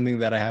feeling something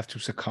that I have to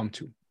succumb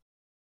to?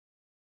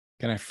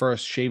 Can I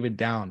first shave it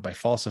down by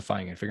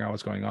falsifying and figuring out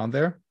what's going on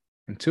there?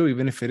 And 2,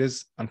 even if it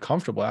is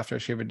uncomfortable after I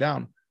shave it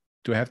down,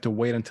 do I have to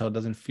wait until it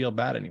doesn't feel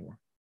bad anymore?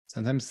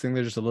 Sometimes things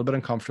are just a little bit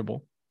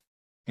uncomfortable.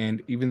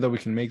 And even though we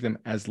can make them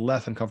as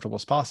less uncomfortable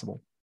as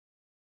possible,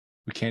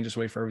 we can't just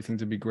wait for everything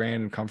to be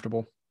grand and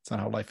comfortable. It's not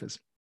how life is.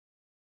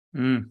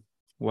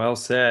 Well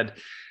said.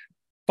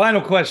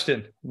 Final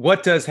question.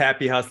 What does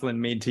happy hustling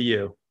mean to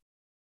you?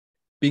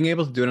 Being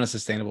able to do it on a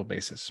sustainable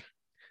basis.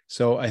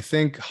 So I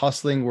think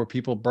hustling where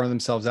people burn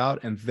themselves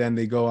out and then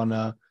they go on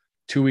a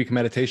 2-week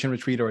meditation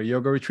retreat or a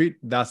yoga retreat,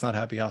 that's not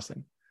happy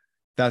hustling.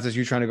 That's just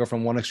you trying to go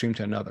from one extreme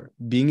to another.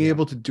 Being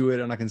able to do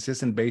it on a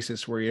consistent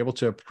basis where you're able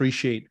to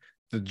appreciate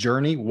the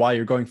journey while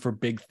you're going for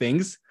big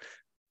things.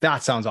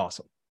 That sounds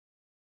awesome.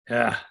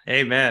 Yeah.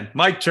 Amen.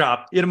 Mic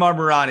drop. Itamar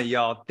Marani,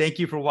 y'all. Thank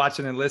you for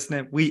watching and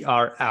listening. We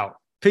are out.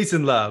 Peace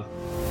and love.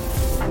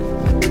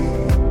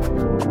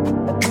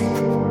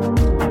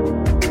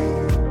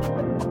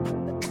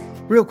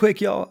 Real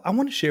quick, y'all, I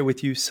want to share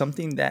with you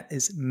something that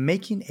is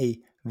making a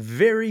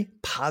very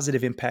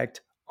positive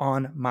impact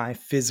on my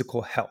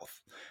physical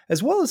health,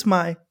 as well as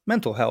my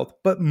mental health,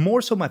 but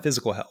more so my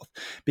physical health,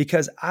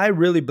 because I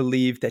really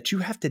believe that you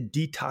have to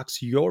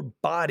detox your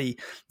body.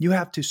 You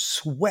have to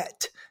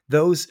sweat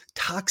those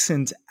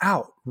toxins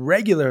out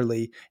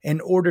regularly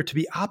in order to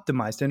be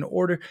optimized, in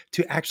order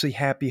to actually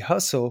happy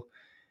hustle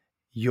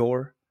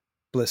your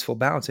blissful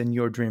balance in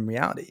your dream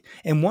reality.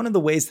 And one of the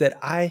ways that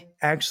I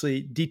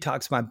actually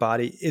detox my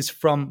body is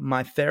from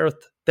my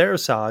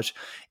Therasage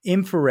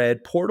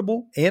infrared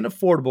portable and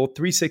affordable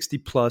 360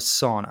 plus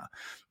sauna.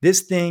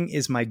 This thing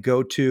is my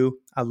go-to.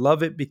 I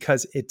love it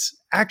because it's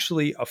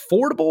actually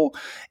affordable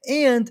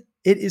and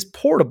it is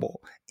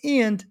portable.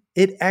 And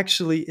it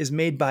actually is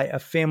made by a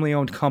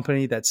family-owned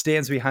company that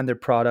stands behind their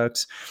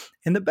products.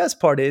 And the best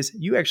part is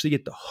you actually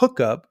get the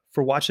hookup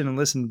for watching and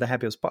listening to the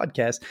Happy House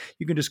podcast.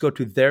 You can just go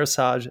to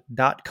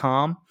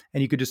therasage.com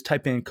and you could just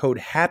type in code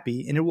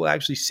HAPPY and it will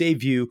actually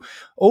save you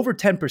over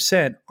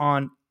 10%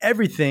 on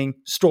everything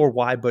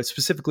store-wide, but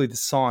specifically the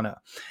sauna.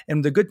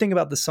 And the good thing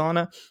about the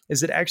sauna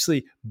is it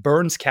actually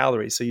burns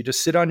calories. So you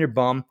just sit on your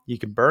bum, you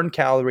can burn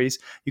calories,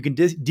 you can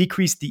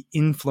decrease the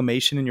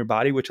inflammation in your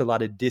body, which a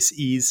lot of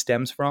dis-ease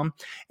stems from,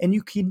 and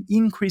you can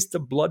increase the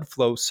blood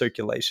flow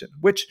circulation,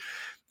 which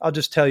I'll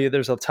just tell you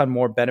there's a ton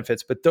more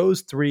benefits, but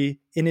those three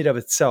in and of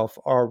itself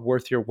are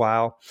worth your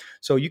while.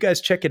 So you guys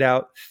check it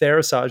out.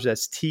 Therasage,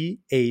 that's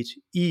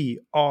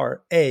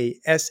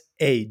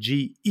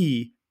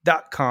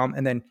THERASAGE.com,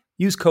 and then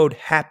use code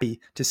HAPPY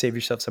to save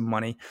yourself some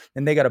money.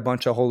 And they got a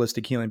bunch of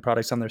holistic healing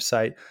products on their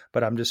site,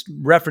 but I'm just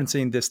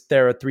referencing this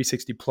Thera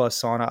 360 Plus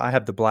sauna. I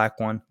have the black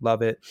one,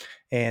 love it.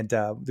 And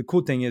the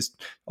cool thing is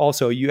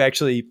also you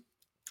actually,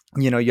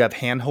 you have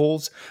hand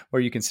holes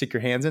where you can stick your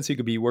hands in. So you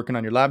could be working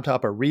on your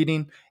laptop or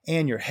reading,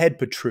 and your head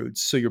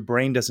protrudes so your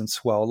brain doesn't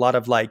swell. A lot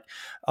of like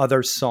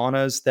other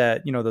saunas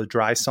that, the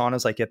dry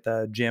saunas, like at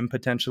the gym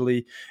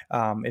potentially,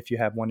 if you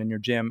have one in your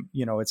gym,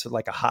 it's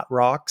like a hot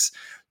rocks.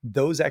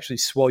 Those actually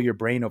swell your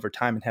brain over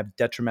time and have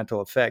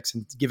detrimental effects.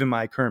 And given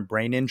my current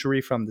brain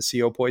injury from the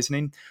CO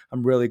poisoning,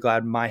 I'm really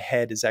glad my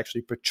head is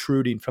actually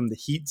protruding from the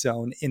heat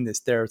zone in this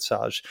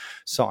Therasage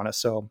sauna.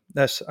 So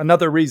that's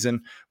another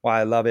reason why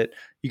I love it.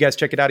 You guys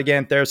check it out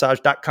again,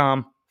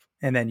 therasage.com,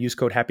 and then use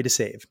code HAPPY to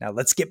save. Now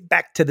let's get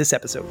back to this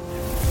episode.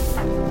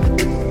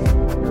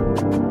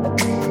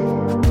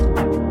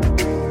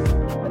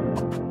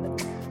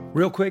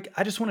 Real quick,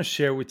 I just want to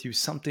share with you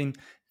something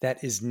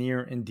that is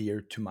near and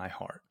dear to my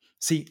heart.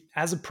 See,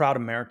 as a proud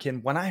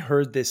American, when I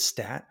heard this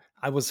stat,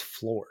 I was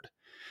floored.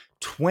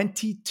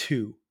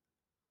 22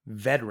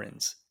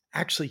 veterans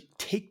actually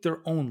take their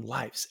own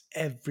lives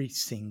every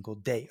single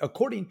day,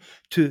 according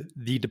to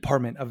the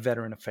Department of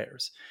Veteran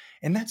Affairs.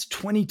 And that's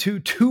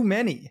 22 too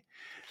many.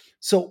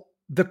 So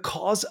the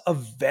cause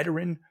of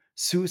veteran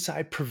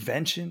suicide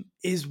prevention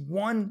is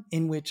one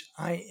in which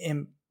I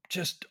am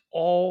just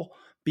all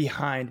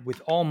behind with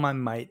all my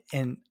might,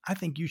 and I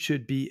think you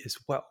should be as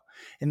well.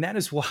 And that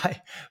is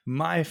why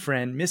my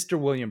friend, Mr.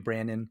 William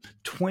Brandon,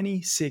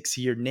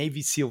 26-year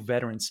Navy SEAL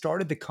veteran,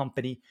 started the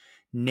company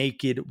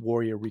Naked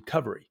Warrior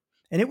Recovery.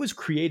 And it was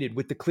created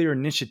with the clear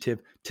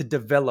initiative to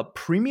develop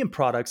premium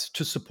products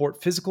to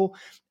support physical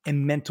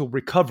and mental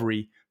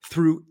recovery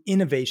through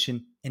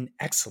innovation and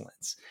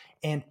excellence.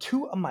 And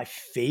two of my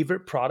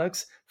favorite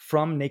products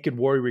from Naked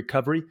Warrior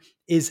Recovery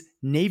is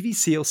Navy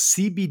SEAL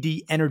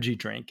CBD Energy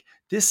Drink.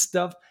 This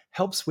stuff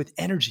helps with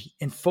energy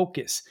and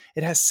focus.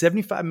 It has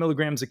 75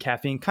 milligrams of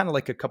caffeine, kind of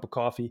like a cup of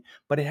coffee,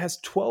 but it has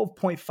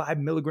 12.5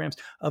 milligrams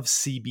of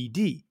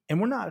CBD. And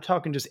we're not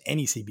talking just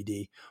any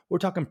CBD. We're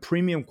talking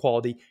premium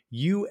quality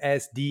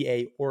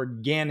USDA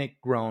organic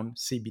grown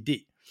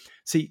CBD.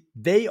 See,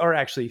 they are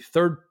actually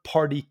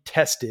third-party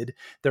tested.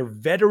 They're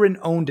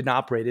veteran-owned and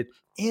operated,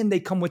 and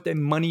they come with a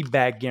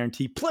money-back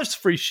guarantee plus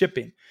free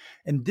shipping.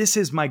 And this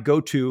is my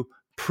go-to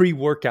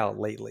pre-workout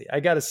lately.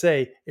 I got to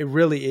say, it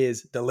really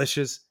is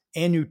delicious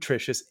and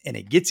nutritious, and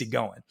it gets you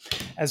going.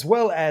 As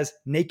well as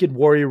Naked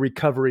Warrior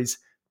Recovery's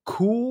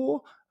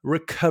Cool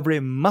Recovery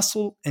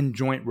Muscle and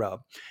Joint Rub.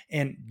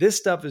 And this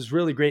stuff is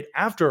really great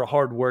after a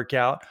hard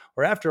workout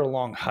or after a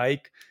long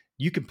hike.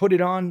 You can put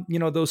it on,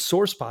 those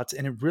sore spots,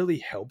 and it really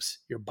helps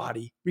your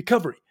body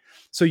recovery.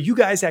 So you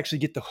guys actually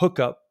get the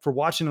hookup for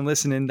watching and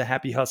listening to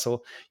Happy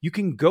Hustle. You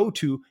can go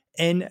to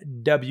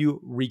NW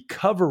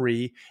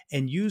Recovery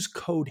and use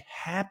code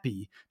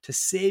HAPPY to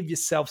save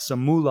yourself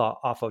some moolah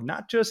off of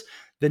not just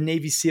the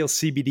Navy SEAL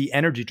CBD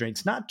energy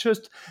drinks, not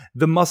just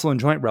the muscle and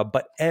joint rub,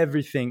 but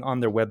everything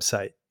on their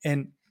website.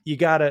 And you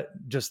got to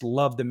just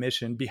love the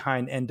mission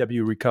behind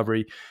NW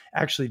Recovery.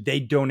 Actually, they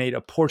donate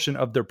a portion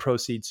of their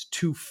proceeds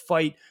to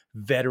fight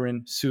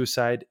veteran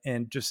suicide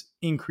and just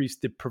increase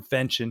the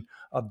prevention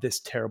of this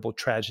terrible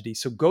tragedy.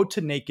 So go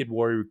to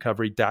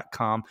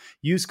nakedwarriorrecovery.com,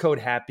 use code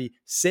HAPPY,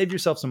 save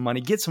yourself some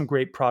money, get some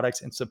great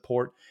products, and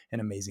support an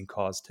amazing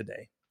cause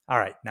today. All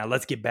right, now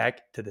let's get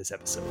back to this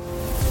episode.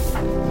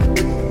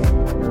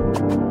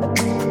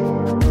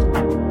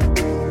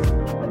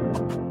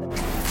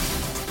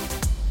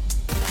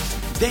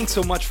 Thanks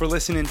so much for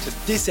listening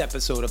to this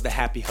episode of the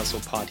Happy Hustle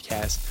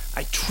Podcast.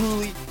 I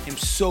truly am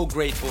so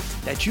grateful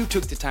that you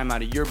took the time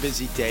out of your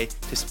busy day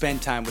to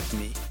spend time with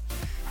me.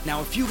 Now,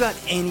 if you got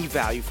any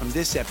value from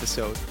this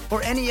episode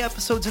or any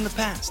episodes in the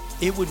past,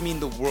 it would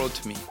mean the world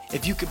to me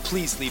if you could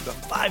please leave a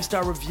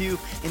 5-star review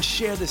and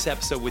share this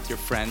episode with your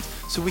friends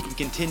so we can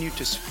continue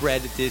to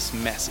spread this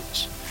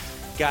message.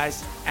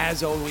 Guys,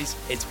 as always,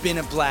 it's been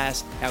a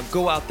blast. Now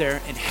go out there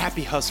and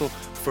happy hustle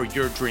for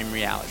your dream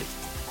reality.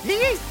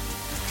 Yee!